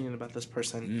own opinion about this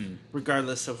person,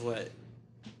 regardless of what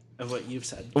you've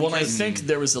said. Well, I think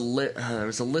there was a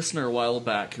listener a while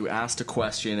back who asked a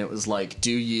question. It was like,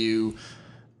 do you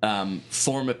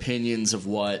form opinions of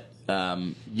what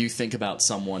you think about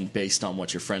someone based on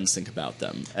what your friends think about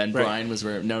them? And Brian was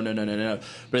very, no.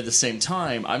 But at the same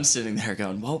time, I'm sitting there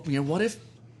going, well, what if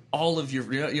all of your,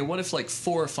 what if like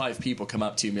 4 or 5 people come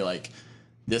up to you and be like,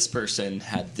 this person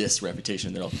had this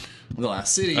reputation in the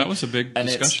last city. That was a big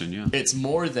discussion, It's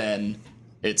more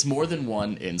than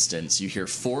one instance. You hear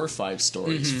 4 or 5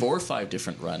 stories, 4 or 5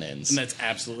 different run-ins, and that's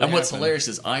absolutely. And what's hilarious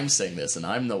is I'm saying this, and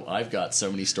I've got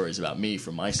so many stories about me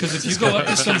from my. Because if you go up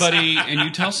to somebody and you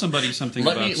tell somebody something,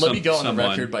 let me go on the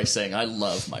record by saying I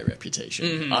love my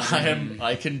reputation.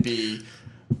 I can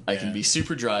be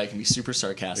super dry. I can be super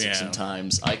sarcastic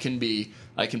sometimes. I can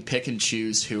pick and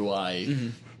choose who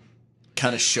I.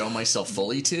 Kind of show myself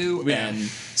fully to, and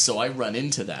so I run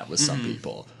into that with some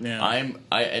people. And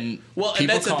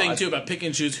that's the thing too about pick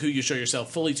and choose who you show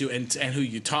yourself fully to, and who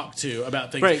you talk to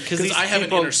about things. Right, because I have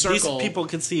an inner circle. These people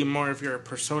can see more of your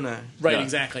persona. Right,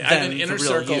 exactly. I have an inner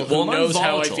circle who knows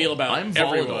how I feel about I'm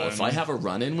volatile. everyone. If I have a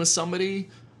run-in with somebody,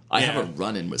 I have a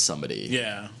run-in with somebody.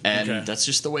 Yeah. And that's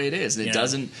just the way it is. And it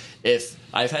doesn't... If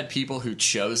I've had people who've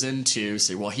chosen to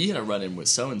say, well, he had a run-in with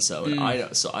so-and-so, and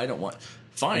I don't want...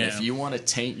 Fine, if you want to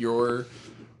taint your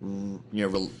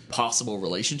possible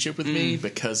relationship with me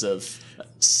because of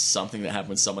something that happened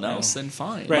with someone else, then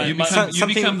fine. Right. You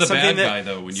become the bad guy,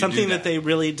 though, when you do something that they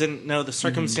really didn't know the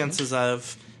circumstances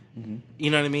of.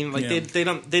 You know what I mean? Like they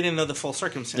didn't know the full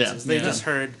circumstances. They just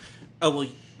heard,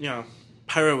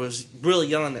 Pyro was really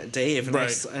yelling at Dave, and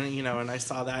I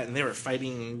saw that, and they were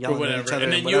fighting and yelling at each other,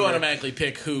 and then you automatically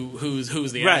pick who's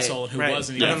the asshole and who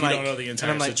wasn't, even if you don't know the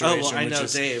entire situation. Oh, well, I know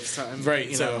Dave, so I'm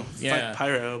fuck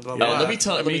Pyro. Blah, blah, blah. Let me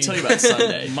tell you about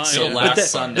Sunday.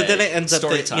 Sunday, but then it ends up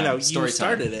that you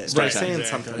started it by saying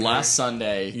something. Last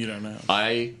Sunday, you don't know.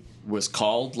 I was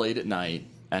called late at night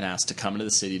and asked to come into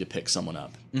the city to pick someone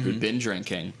up who'd been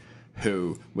drinking,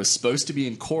 who was supposed to be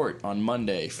in court on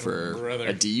Monday for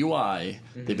a DUI.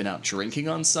 They've been out drinking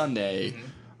on Sunday.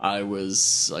 I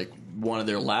was like one of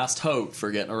their last hope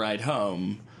for getting a ride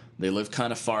home. They live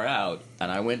kind of far out, and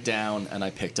I went down and I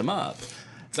picked them up.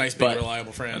 It's nice being a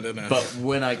reliable friend, isn't it? But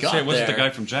when I got there... it wasn't the guy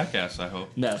from Jackass, I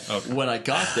hope. No. Okay. When I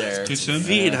got there... Too soon?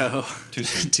 Vito. Too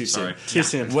soon. Too soon. Sorry. Too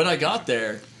soon. When I got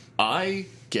there, I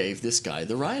gave this guy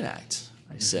the riot act.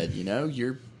 I said,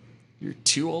 you're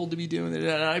too old to be doing it.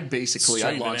 And I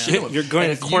launched into him. You're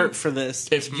going to court for this.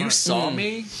 If you saw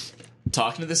me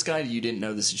talking to this guy and you didn't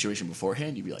know the situation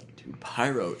beforehand, you'd be like, dude,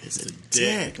 Pyro is a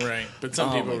dick. Right. But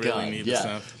some people really need this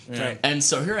stuff. Yeah. Right. And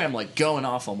so here I am, like, going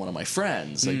off on one of my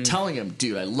friends, like, telling him,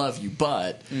 dude, I love you,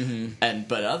 but...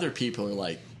 But other people are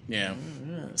like... Yeah.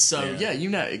 So, you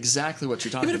know exactly what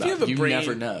you're talking about. You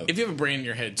never know. If you have a brain in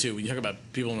your head, too, when you talk about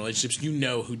people in relationships, you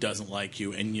know who doesn't like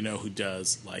you and you know who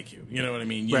does like you. You know what I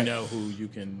mean? You know who you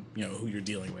can, who you're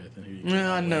dealing with and who you can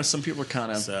I know some people are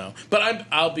kind of... So, but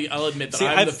I'll admit that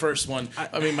I'm the first one.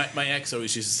 I mean, my ex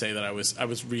always used to say that I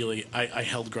was really... I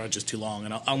held grudges too long,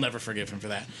 and I'll never forgive him for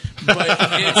that. But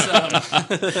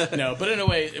it's... no, but in a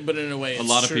way, it's a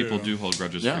lot of true. people do hold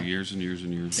grudges for years and years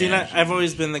and years. See, I've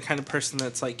always been the kind of person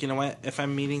that's like, you know what? If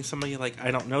I'm meeting somebody, like, I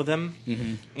don't know them,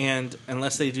 and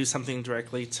unless they do something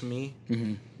directly to me,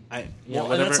 I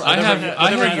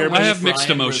have mixed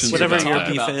emotions. Whatever your about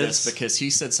beef about is, this because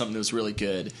he said something that was really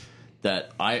good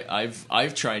that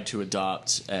I've tried to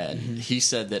adopt, and he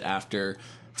said that after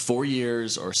 4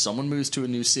 years or someone moves to a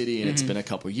new city and it's been a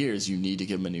couple years, you need to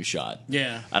give them a new shot.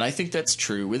 Yeah. And I think that's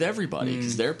true with everybody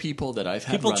because there are people that I've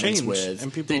had run-ins with.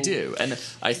 And they do. And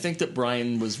I think that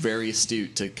Brian was very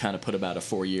astute to kind of put about a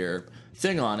 4-year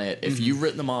thing on it. If you've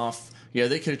written them off,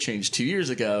 they could have changed 2 years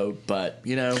ago, but,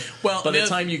 by the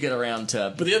time you get around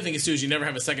to... But the other thing is, too, is you never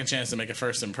have a second chance to make a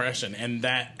first impression, and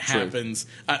that happens...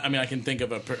 I mean, I can think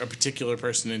of a particular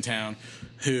person in town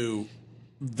who...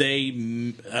 They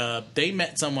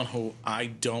met someone who I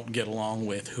don't get along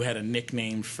with, who had a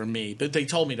nickname for me. But they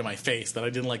told me to my face that I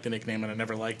didn't like the nickname and I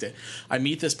never liked it. I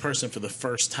meet this person for the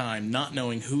first time, not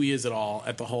knowing who he is at all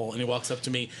at the hole, and he walks up to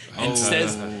me and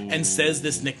says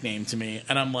this nickname to me,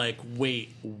 and I'm like,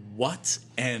 wait, what?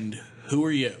 And who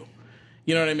are you?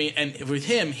 You know what I mean? And with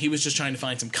him, he was just trying to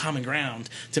find some common ground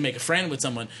to make a friend with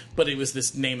someone, but it was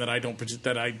this name that I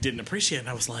didn't appreciate, and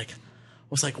I was like,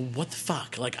 what the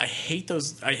fuck? Like, I hate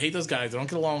those guys. I don't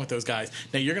get along with those guys.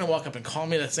 Now you're going to walk up and call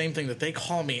me the same thing that they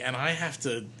call me, and I have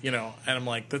to, and I'm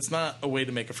like, that's not a way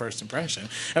to make a first impression.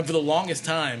 And for the longest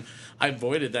time, I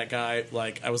avoided that guy.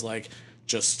 Like, I was like,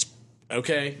 just,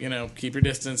 okay, keep your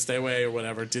distance, stay away or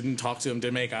whatever. Didn't talk to him,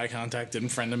 didn't make eye contact, didn't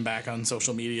friend him back on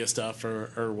social media stuff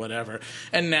or whatever.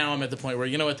 And now I'm at the point where,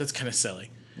 that's kind of silly.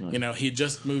 Right. He had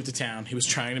just moved to town. He was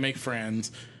trying to make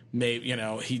friends. Maybe,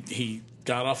 he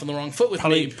got off on the wrong foot with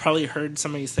me. Probably heard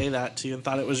somebody say that to you and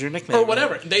thought it was your nickname. Or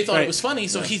whatever. They thought it was funny,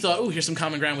 so he thought, oh, here's some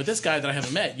common ground with this guy that I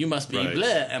haven't met. You must be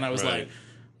bleh. And I was like,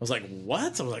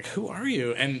 what? I was like, who are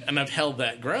you? And I've held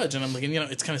that grudge, and I'm like,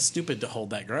 it's kind of stupid to hold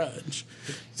that grudge.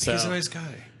 So, he's a nice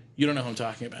guy. You don't know who I'm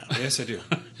talking about. Yes, I do.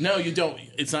 No, you don't.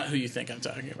 It's not who you think I'm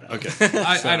talking about. Okay.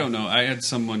 I don't know. I had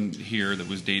someone here that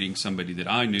was dating somebody that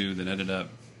I knew that ended up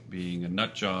being a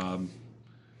nut job.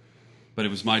 But it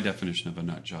was my definition of a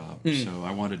nut job. So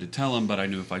I wanted to tell him, but I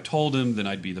knew if I told him, then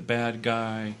I'd be the bad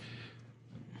guy.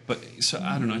 But so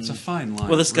I don't know. It's a fine line.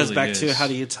 Well, this goes back to how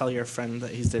do you tell your friend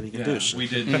that he's dating a douche? We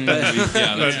did.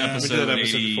 That's episode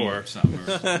 80 or something, or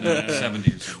 70 or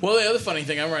something. Well, the other funny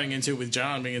thing I'm running into with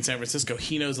John being in San Francisco,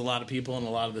 he knows a lot of people and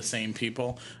a lot of the same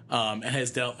people, and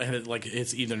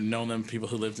it's either known them people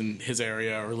who lived in his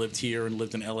area or lived here and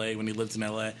lived in LA when he lived in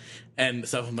LA. And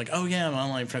stuff. I'm like, oh yeah, I'm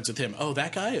online friends with him. Oh,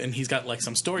 that guy, and he's got like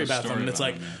some story about them, and it's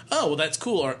like, oh, well, that's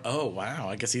cool, or oh, wow,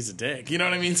 I guess he's a dick. You know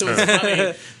what I mean? So it's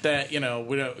funny that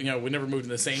we don't. we never moved in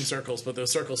the same circles, but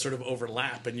those circles sort of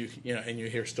overlap, and you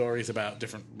hear stories about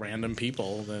different random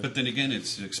people. But then again,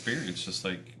 it's experience, just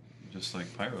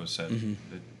like Pyro said,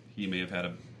 that he may have had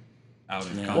a out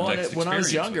of context experience. When I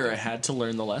was younger, I had to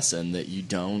learn the lesson that you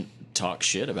don't talk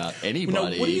shit about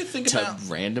anybody what do you think to about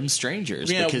random strangers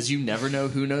because you never know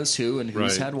who knows who and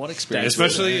who's had what experience.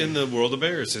 Especially in the world of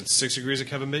bears. It's 6 degrees of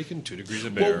Kevin Bacon, 2 degrees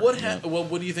of bear. Well,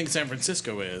 what do you think San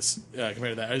Francisco is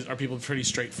compared to that? Are people pretty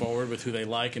straightforward with who they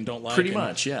like and don't like? Pretty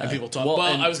much, yeah. And people talk. Well,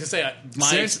 I was going to say,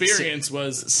 my experience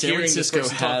was San Francisco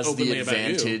has the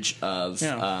advantage of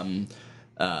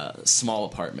small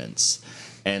apartments.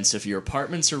 And so if your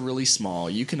apartments are really small,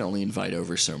 you can only invite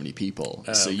over so many people.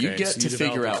 So you get to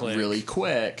figure out really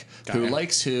quick who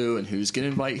likes who and who's going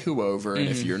to invite who over. And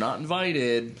if you're not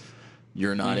invited,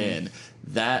 you're not in.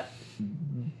 That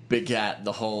begat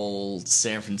the whole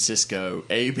San Francisco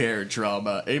A-Bear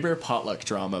potluck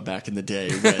drama back in the day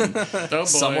when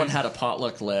someone had a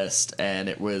potluck list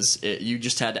and you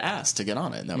just had to ask to get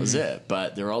on it, and that was it.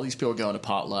 But there were all these people going to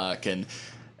potluck, and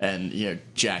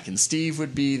Jack and Steve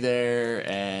would be there,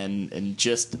 and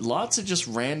just lots of just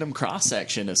random cross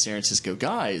section of San Francisco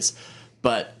guys.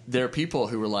 But there are people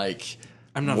who were like,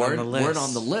 weren't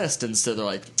on the list, and so they're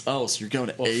like, oh, so you're going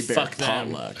to A-Bear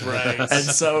potluck, right? And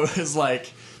so it was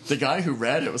like the guy who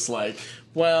read it was like,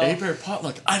 A-Bear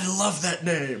potluck, I love that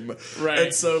name, right?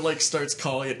 And so starts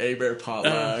calling it A-Bear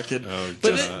potluck.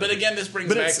 But again, this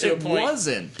brings back to a point. It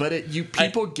wasn't, but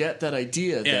people get that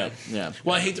idea that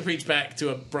Well, I hate to preach back to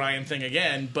a Brian thing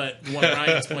again, but one of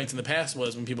Brian's points in the past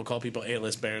was when people call people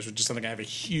A-list bears, which is something I have a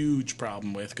huge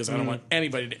problem with because I don't want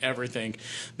anybody to ever think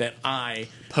that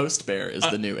Post Bear is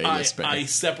the new A-list bear. I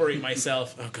separate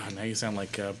myself. Oh God, now you sound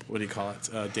like what do you call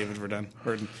it? David Verdun.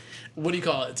 What do you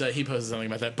call it? He posted something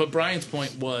about that. But Brian's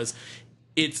point was,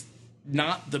 it's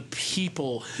not the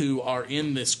people who are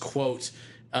in this quote,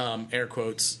 air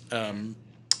quotes,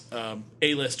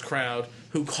 A-list crowd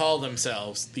who call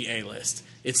themselves the A-list.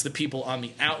 It's the people on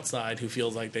the outside who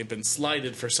feels like they've been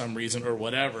slighted for some reason or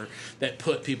whatever that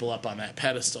put people up on that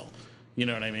pedestal. You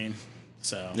know what I mean?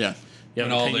 So yeah. You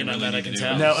have an opinion on that, I can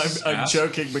tell. No, I'm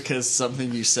joking because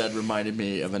something you said reminded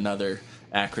me of another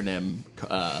acronym,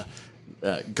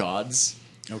 GODS.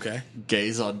 Okay.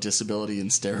 Gays on Disability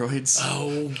and Steroids.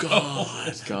 Oh,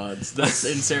 God. GODS. That's,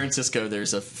 in San Francisco,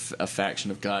 there's a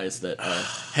faction of guys that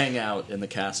hang out in the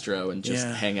Castro and just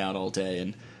hang out all day.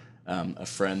 And a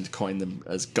friend coined them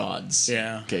as GODS.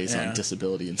 Yeah. Gays on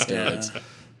Disability and Steroids.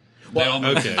 Well,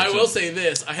 I will say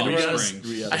this: I had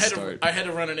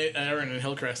to run an errand in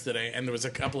Hillcrest today, and there was a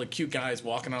couple of cute guys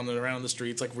walking around the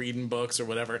streets, like reading books or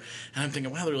whatever. And I'm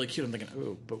thinking, wow, they're really cute. I'm thinking,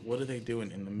 oh, but what are they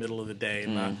doing in the middle of the day,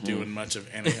 not doing much of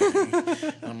anything?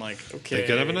 And I'm like, okay, they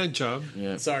could have a night job.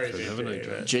 Yeah. Sorry,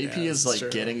 JP. JP is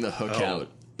like getting the hook out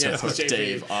to hook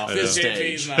Dave off the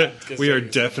stage. We are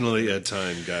definitely at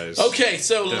time, guys. Okay,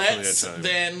 so let's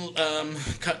then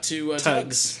cut to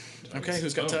tugs. Okay,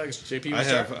 who's got tugs? JP,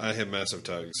 I have massive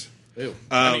tugs. Ew.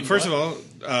 First of all,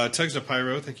 tugs to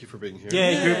Pyro. Thank you for being here.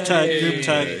 Yeah, group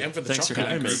tug. And for the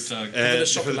chocolates. And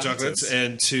for the chocolates.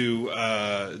 And to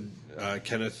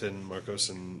Kenneth and Marcos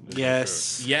and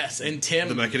yes, and Tim,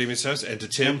 the Macadamia Stuffs, and to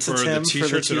Tim for the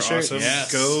t-shirts that are awesome.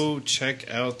 Yes. Go check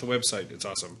out the website; it's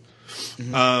awesome.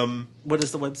 Mm-hmm. What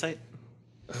is the website?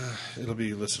 It'll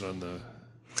be listed on the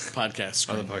podcast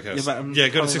screen. On the podcast. Yeah,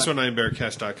 go to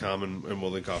 619bearcast.com and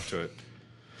we'll link off to it.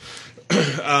 Or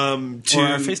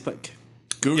our Facebook.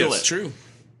 Google it. True.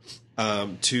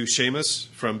 To Seamus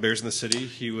from Bears in the City.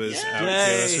 He was out here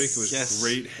last week. It was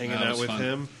great hanging out with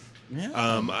him. Yeah.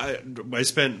 I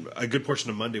spent a good portion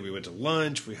of Monday. We went to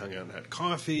lunch. We hung out and had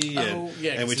coffee.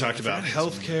 And we talked about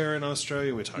healthcare in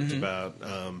Australia. We talked about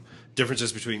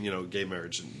differences between gay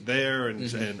marriage and there,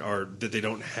 and or that they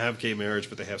don't have gay marriage,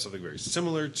 but they have something very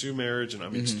similar to marriage, and I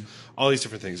mean just all these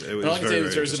different things. It was all I can say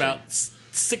is there's about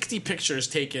 60 pictures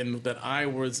taken that I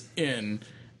was in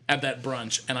at that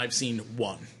brunch, and I've seen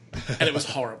one, and it was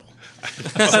horrible. So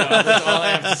that's all I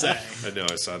have to say. I know,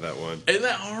 I saw that one. Isn't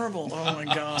that horrible? Oh my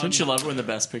god! Don't you love it when the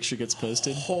best picture gets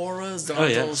posted?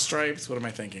 Horizontal stripes. What am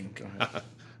I thinking? Go ahead.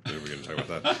 We're going to talk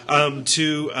about that.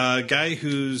 To a guy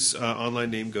whose online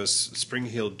name goes Spring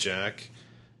Heeled Jack.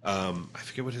 I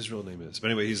forget what his real name is. But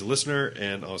anyway, he's a listener,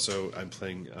 and also I'm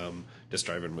playing Disc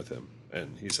Driving with him.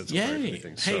 And he said some very funny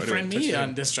things. Hey, friend me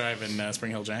on Disc Driving,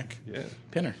 Spring Hill Jack. Yeah.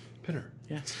 Pinner.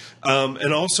 Yes.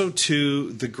 And also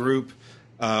to the group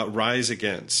Rise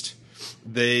Against.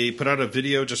 They put out a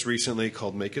video just recently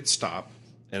called Make It Stop.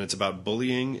 And it's about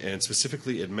bullying, and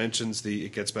specifically it mentions the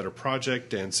It Gets Better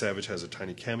project. Dan Savage has a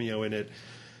tiny cameo in it.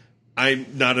 I'm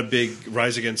not a big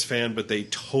Rise Against fan, but they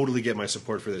totally get my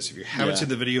support for this. If you haven't seen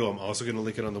the video, I'm also going to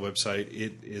link it on the website.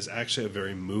 It is actually a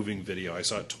very moving video. I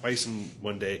saw it twice in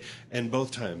one day, and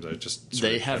both times I just...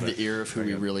 They have the ear of who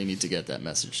we really need to get that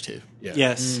message to. Yeah.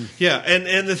 Yes. Yeah,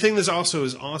 and the thing that's also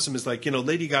is awesome is like,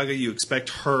 Lady Gaga, you expect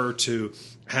her to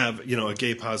have, a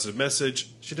gay positive message.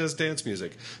 She does dance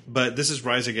music. But this is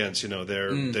Rise Against,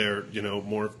 they're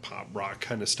more pop rock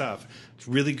kind of stuff. It's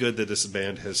really good that this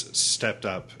band has stepped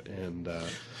up and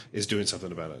is doing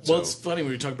something about it. Well, So, it's funny,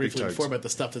 we talked briefly tugs. before about the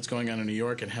stuff that's going on in New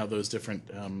York and how those different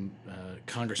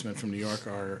congressmen from New York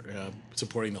are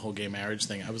supporting the whole gay marriage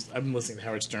thing. I've been listening to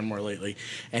Howard Stern more lately,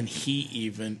 and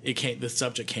the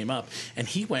subject came up, and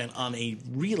he went on a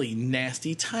really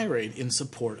nasty tirade in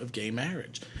support of gay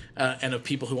marriage. And of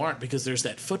people who aren't, because there's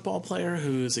that football player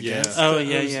who's against. Oh,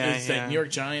 who's that New York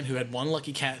Giant who had one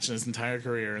lucky catch in his entire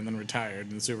career and then retired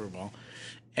in the Super Bowl.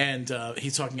 And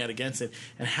he's talking out against it.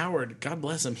 And Howard, God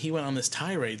bless him, he went on this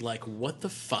tirade like, what the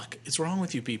fuck is wrong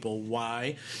with you people?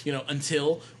 Why?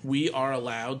 Until we are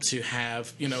allowed to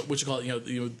have, what you call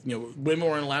it, women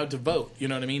weren't allowed to vote. You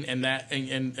know what I mean? And that,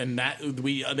 and that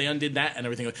they undid that and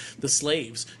everything. The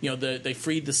slaves, they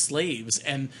freed the slaves,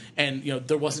 and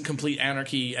there wasn't complete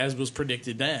anarchy as was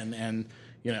predicted then. And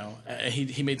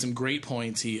he made some great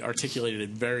points. He articulated it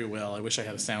very well. I wish I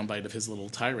had a soundbite of his little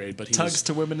tirade, but he Tugs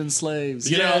to women and slaves.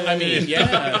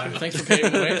 Thanks for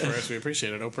paving the way for us. We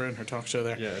appreciate it. Oprah and her talk show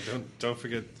there. Yeah, don't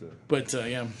forget. But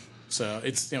so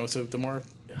it's so the more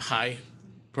high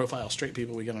profile straight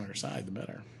people we get on our side, the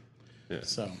better. Yeah.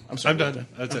 So I'm sorry. I'm done.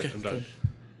 That's it. I'm done.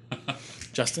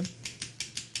 Justin.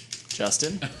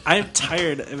 I'm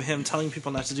tired of him telling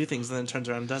people not to do things and then turns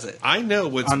around and does it. I know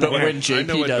when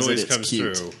JP does noise it, comes it's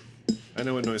cute. through. I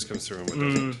know what noise comes through and what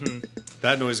doesn't.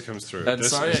 That noise comes through. I'm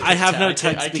sorry, I have no I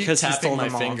tugs keep because he tapping stole my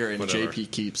them all. finger and Whatever. JP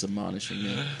keeps admonishing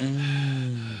me.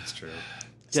 That's true.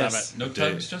 Yes. No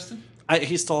tugs, Justin?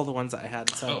 He stole the ones that I had.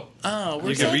 So. Oh,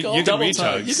 You can double retug.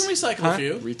 tug. You can recycle a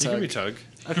few. You can retug.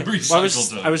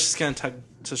 Well, I was just going to tug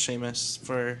to Seamus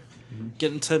for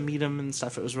getting to meet him and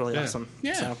stuff. It was really awesome.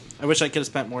 Yeah. So I wish I could have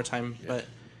spent more time, but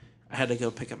I had to go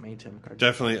pick up my ATM card.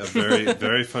 Definitely a very,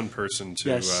 very fun person to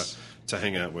Yes. to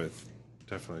hang out with.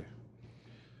 Definitely.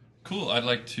 Cool. I'd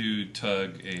like to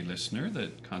tug a listener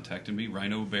that contacted me,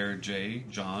 Rhino Bear J.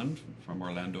 John from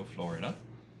Orlando, Florida.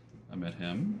 I met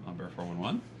him on Bear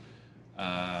 411.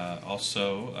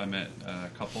 Also, I met a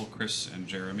couple, Chris and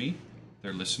Jeremy.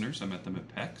 They're listeners. I met them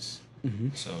at PEX.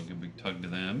 So give a big tug to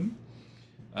them.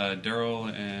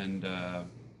 Daryl and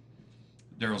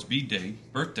Daryl's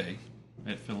birthday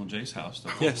at Phil and Jay's house, the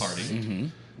pool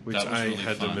party. Which That was I really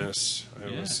had fun. to miss.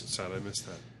 I was sad I missed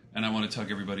that. And I want to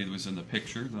tug everybody that was in the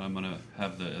picture that I'm going to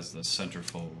have as the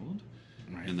centerfold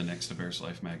in the next to Bear's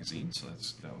Life magazine. So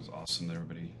that was awesome that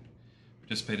everybody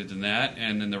participated in that.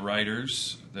 And then the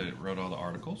writers that wrote all the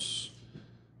articles.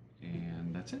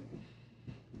 And that's it.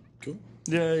 Cool.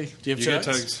 Yay. Do you have Get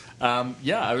tugs? tugs.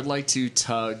 I would like to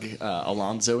tug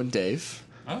Alonzo and Dave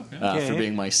Oh, yeah. for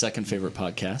being my second favorite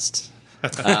podcast.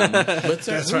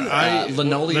 That's right.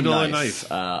 Linoleum Linoleum Knife.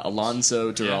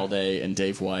 Alonzo Duralde and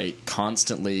Dave White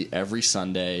constantly, every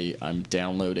Sunday, I'm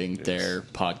downloading their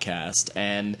podcast.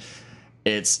 And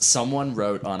someone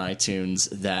wrote on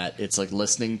iTunes that it's like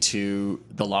listening to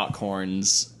the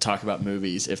Lockhorns talk about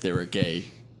movies if they were a gay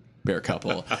bear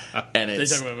couple. And They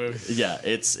talk about movies. yeah,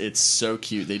 it's so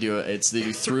cute. They do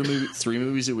three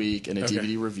movies a week and a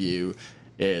DVD review.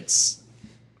 It's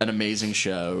an amazing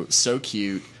show, so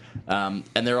cute. And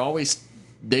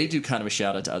they do kind of a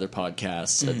shout out to other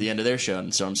podcasts at the end of their show,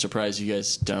 and so I'm surprised you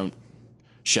guys don't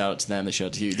shout out to them. They shout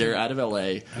out to you. They're out of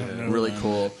LA, really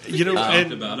cool. Talked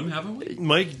And about him, haven't we?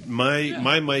 Mike,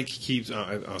 my mic keeps.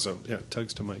 Also,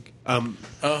 tugs to Mike. You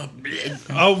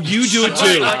do it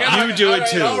too. You do it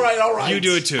too. All right. You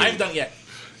do it too. I haven't done it yet.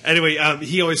 Anyway,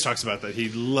 he always talks about that. He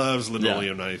loves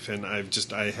Linoleum Knife, and I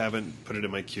haven't put it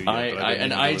in my queue yet.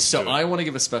 I want to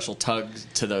give a special tug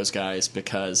to those guys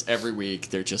because every week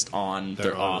they're just on.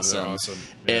 They're awesome. They're awesome.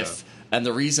 Yeah. And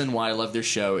the reason why I love their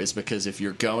show is because if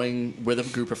you're going with a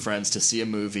group of friends to see a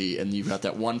movie and you've got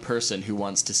that one person who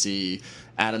wants to see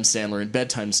Adam Sandler in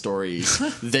Bedtime Stories,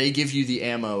 they give you the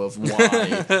ammo of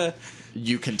why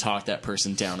you can talk that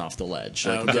person down off the ledge.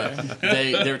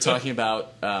 They're talking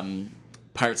about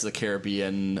Pirates of the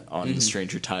Caribbean on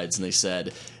Stranger Tides, and they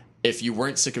said, if you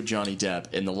weren't sick of Johnny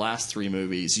Depp in the last three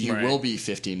movies, you will be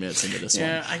 15 minutes into this one.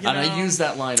 I used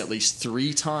that line at least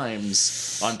 3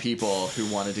 times on people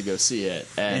who wanted to go see it.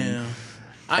 And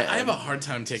I have a hard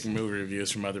time taking movie reviews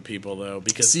from other people, though,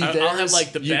 because See, I'll have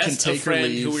like the you can best take of friend or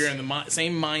leave. who we are in the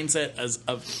same mindset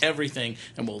of everything,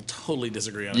 and will totally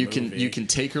disagree on You a can movie. you can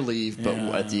take or leave, but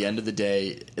at the end of the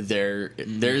day, their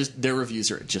reviews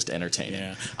are just entertaining.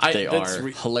 Yeah. They are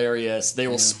hilarious. They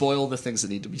will spoil the things that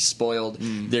need to be spoiled.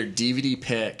 Their DVD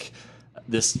pick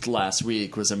this last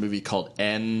week was a movie called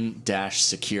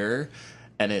N-Secure,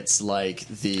 and it's like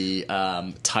the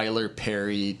Tyler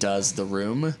Perry does The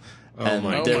Room.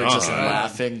 And they were just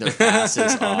laughing their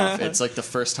asses off. It's like the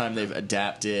first time they've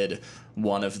adapted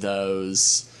one of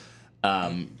those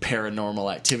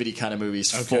paranormal activity kind of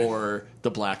movies for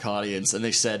the black audience. And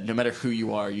they said, no matter who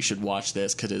you are, you should watch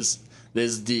this because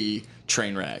this is the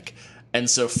train wreck. And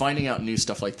so finding out new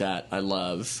stuff like that, I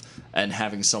love. And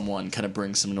having someone kind of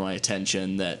bring some to my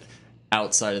attention that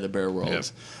outside of the bear world. Yep.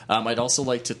 I'd also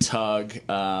like to tug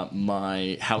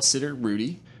my house sitter,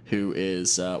 Rudy, who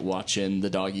is watching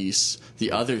the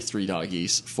other 3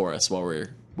 doggies for us while we're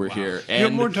here. And, you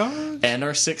have more dogs? And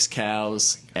our 6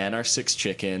 cows, and our 6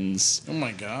 chickens. Oh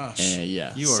my gosh.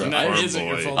 Yeah. You are and that isn't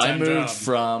your full-time I moved job.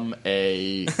 from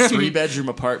a 3-bedroom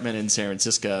apartment in San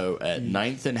Francisco at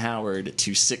 9th and Howard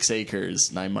to 6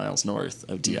 acres, 9 miles north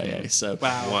of DIA. So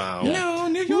Wow. No,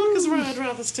 New York is where I'd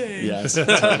rather stay. Yes.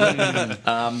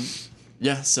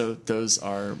 Yeah, so those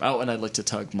are... Oh, and I'd like to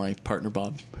tug my partner,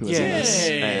 Bob, who is in this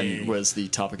and was the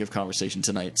topic of conversation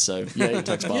tonight. So, yay,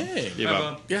 tugs Bob. Yay. Yeah,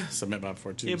 Bob. Yes, I met Bob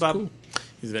before, too. Yeah, He's Bob. cool.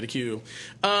 He's very cute.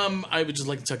 I would just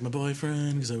like to tug my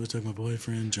boyfriend, because I always tug my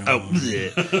boyfriend, John. Oh, yeah.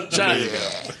 John.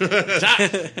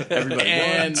 Everybody,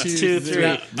 And 1, 2, 3.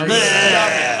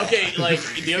 Okay, like,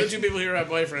 the other 2 people here are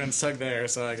boyfriends, tug there,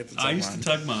 so I get to tug I used mine. to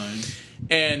tug mine.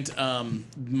 And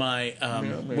my,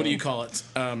 what do you call it?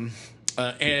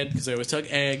 Ed, because I always tug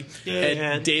Egg.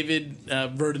 Ed. David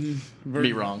Verdun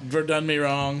me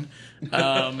wrong.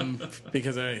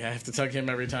 Because I have to tug him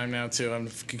every time now too. I'm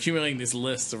accumulating these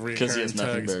lists of recurring tugs. Because he has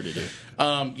nothing better to do.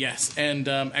 Yes, and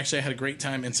actually I had a great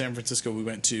time in San Francisco. We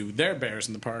went to their Bears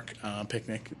in the Park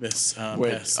picnic this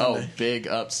past Sunday. Big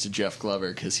ups to Jeff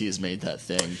Glover because he has made that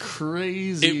thing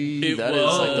crazy. That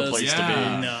is like the place to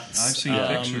be. Nuts. I've seen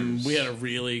pictures. We had a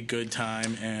really good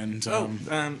time, and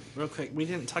Real quick, we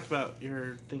didn't talk about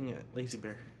your thing at Lazy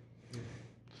Bear.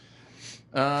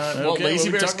 Lazy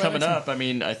we Bear's talk coming about up. I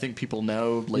mean, I think people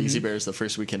know Lazy Bear's the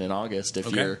first weekend in August.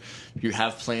 If you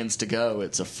have plans to go,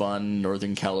 it's a fun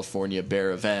Northern California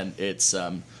bear event. It's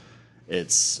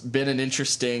been an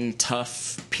interesting,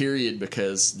 tough period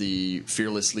because the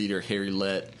fearless leader Harry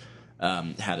Litt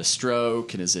had a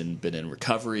stroke and has been in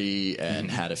recovery and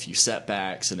had a few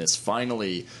setbacks and is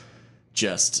finally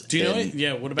just do you know it?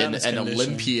 Yeah, what about an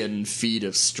Olympian feat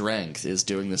of strength is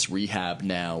doing this rehab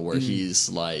now where he's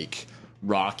like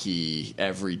Rocky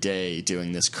every day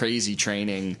doing this crazy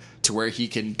training to where he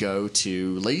can go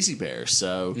to Lazy Bear.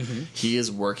 So he is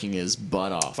working his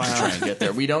butt off to try and get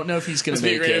there. We don't know if he's going to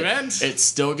make be a great it. Event. It's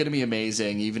still going to be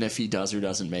amazing, even if he does or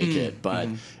doesn't make it. But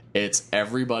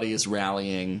everybody is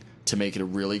rallying to make it a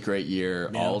really great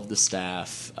year. Yeah. All of the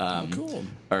staff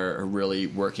are really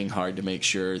working hard to make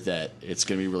sure that it's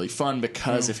going to be really fun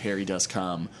because if Harry does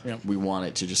come, we want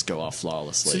it to just go off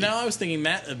flawlessly. So now I was thinking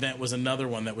that event was another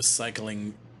one that was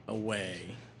cycling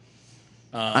away.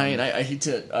 I hate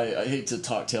to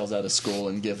talk tales out of school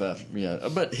and give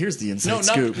but here's the inside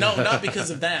scoop. Not because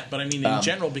of that, but I mean in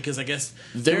general because I guess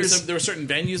there were certain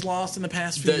venues lost in the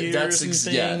past few years.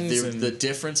 The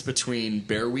difference between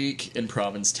Bear Week in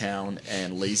Provincetown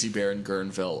and Lazy Bear in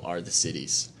Guerneville are the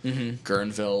cities.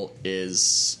 Guerneville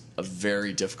is a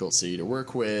very difficult city to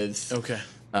work with. Okay.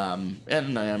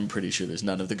 And I'm pretty sure there's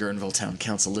none of the Guerneville Town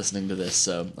Council listening to this,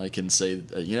 so I can say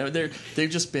they've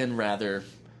just been rather.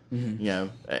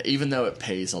 Even though it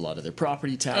pays a lot of their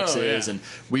property taxes, and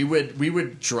we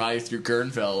would drive through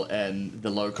Guerneville, and the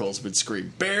locals would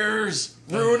scream, "Bears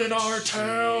ruining our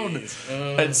town!"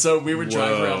 And so we would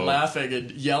drive around laughing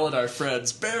and yell at our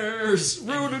friends, "Bears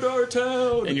ruining our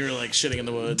town!" And you were like shitting in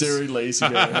the woods during Lazy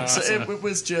Bear. So it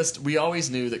was just we always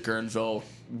knew that Guerneville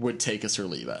would take us or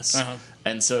leave us,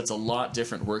 and so it's a lot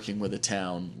different working with a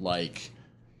town like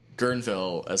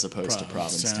Guerneville as opposed to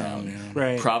Provincetown. Yeah.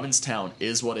 Right. Provincetown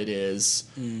is what it is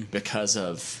because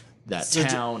of that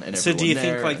town and everyone so do you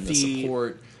there think like and the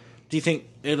support. Do you think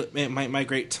it might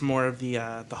migrate to more of the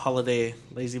holiday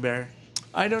Lazy Bear?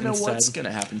 I don't know what's going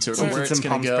to happen to it or where it's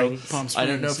going to go. I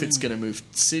don't know if it's going to move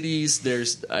cities.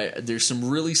 There's some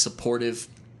really supportive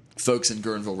folks in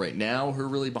Guerneville right now who are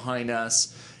really behind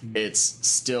us. It's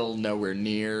still nowhere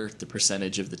near the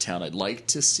percentage of the town I'd like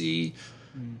to see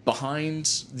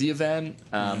behind the event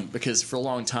because for a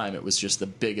long time it was just the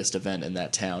biggest event in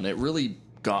that town. It really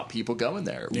got people going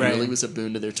there. It really was a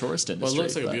boon to their tourist industry. Well, it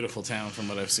looks like a beautiful town from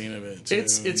what I've seen of it, too.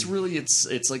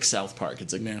 It's like South Park.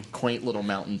 It's a quaint little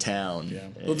mountain town. Yeah.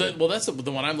 Well, that's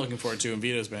the one I'm looking forward to, and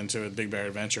Vito's been to at Big Bear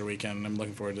Adventure Weekend, and I'm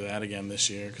looking forward to that again this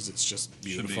year because it's just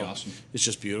beautiful. Should be awesome. It's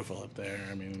just beautiful up there.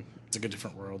 I mean, it's a good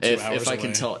different world. If I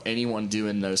can tell anyone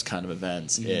doing those kind of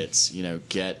events, it's,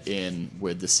 get in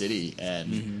with the city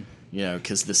and,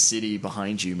 because the city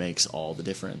behind you makes all the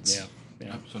difference. Yeah.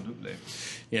 Absolutely.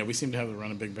 Yeah, we seem to have the run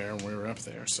of Big Bear when we were up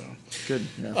there. So good.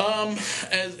 Yeah.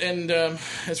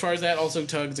 As far as that, also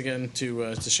tugs again to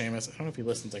Seamus. I don't know if he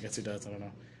listens. I guess he does. I don't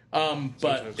know.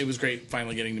 But it was great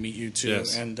finally getting to meet you too,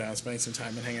 and spending some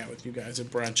time and hang out with you guys at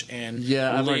brunch. And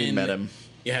I've already met him.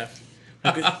 Yeah.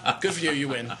 Good for you. You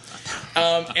win.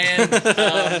 What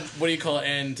do you call it?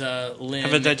 And Lynn.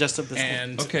 Have a digestive this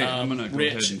and okay, I'm gonna go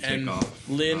Rich ahead and take off.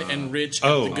 Lynn and Rich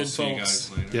and the good I'll see you folks.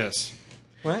 guys later. Yes.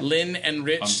 What? Lynn and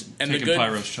Rich and the taking good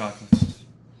Pyro's chocolates.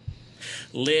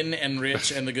 Lynn and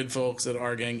Rich and the good folks at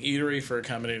Our Gang Eatery for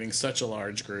accommodating such a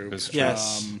large group.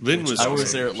 Yes. Lynn was. I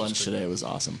was there at lunch today. It was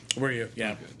awesome. Were you?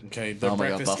 Yeah. Okay. The Oh my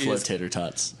god, breakfast buffalo is, tater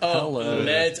tots. Hello.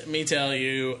 Let me tell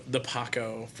you the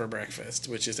Paco for breakfast,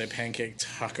 which is a pancake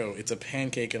taco. It's a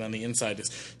pancake, and on the inside is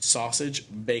sausage,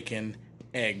 bacon,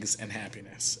 eggs, and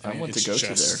happiness. I want to go to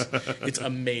there. It's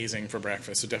amazing for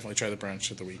breakfast. So definitely try the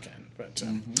brunch at the weekend. But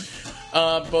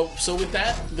so with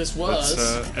that, this was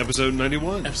episode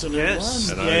 91. episode Yes.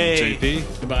 91. And I'm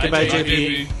JP. Goodbye,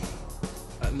 JP.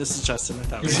 And this is Justin. I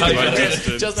thought. Just had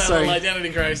a Sorry. little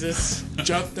identity crisis.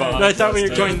 Justin. No, I thought we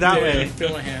were going that way.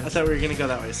 Feel my hand. I thought we were going to go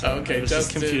that way. So Okay, I was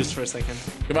just Justin. confused for a second.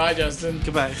 Goodbye, Justin.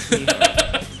 Goodbye.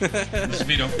 This is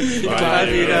Vito. Goodbye,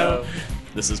 Vito.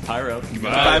 This is Pyro.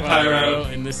 Goodbye, Pyro.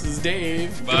 And this is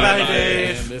Dave. Goodbye,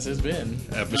 Dave. And this has been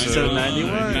Episode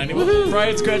 91. 91.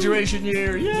 Brian's graduation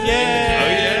year. Yay! Oh,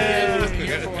 yeah.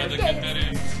 Another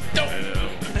confetti.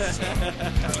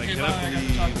 I cannot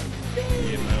believe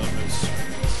the amount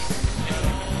of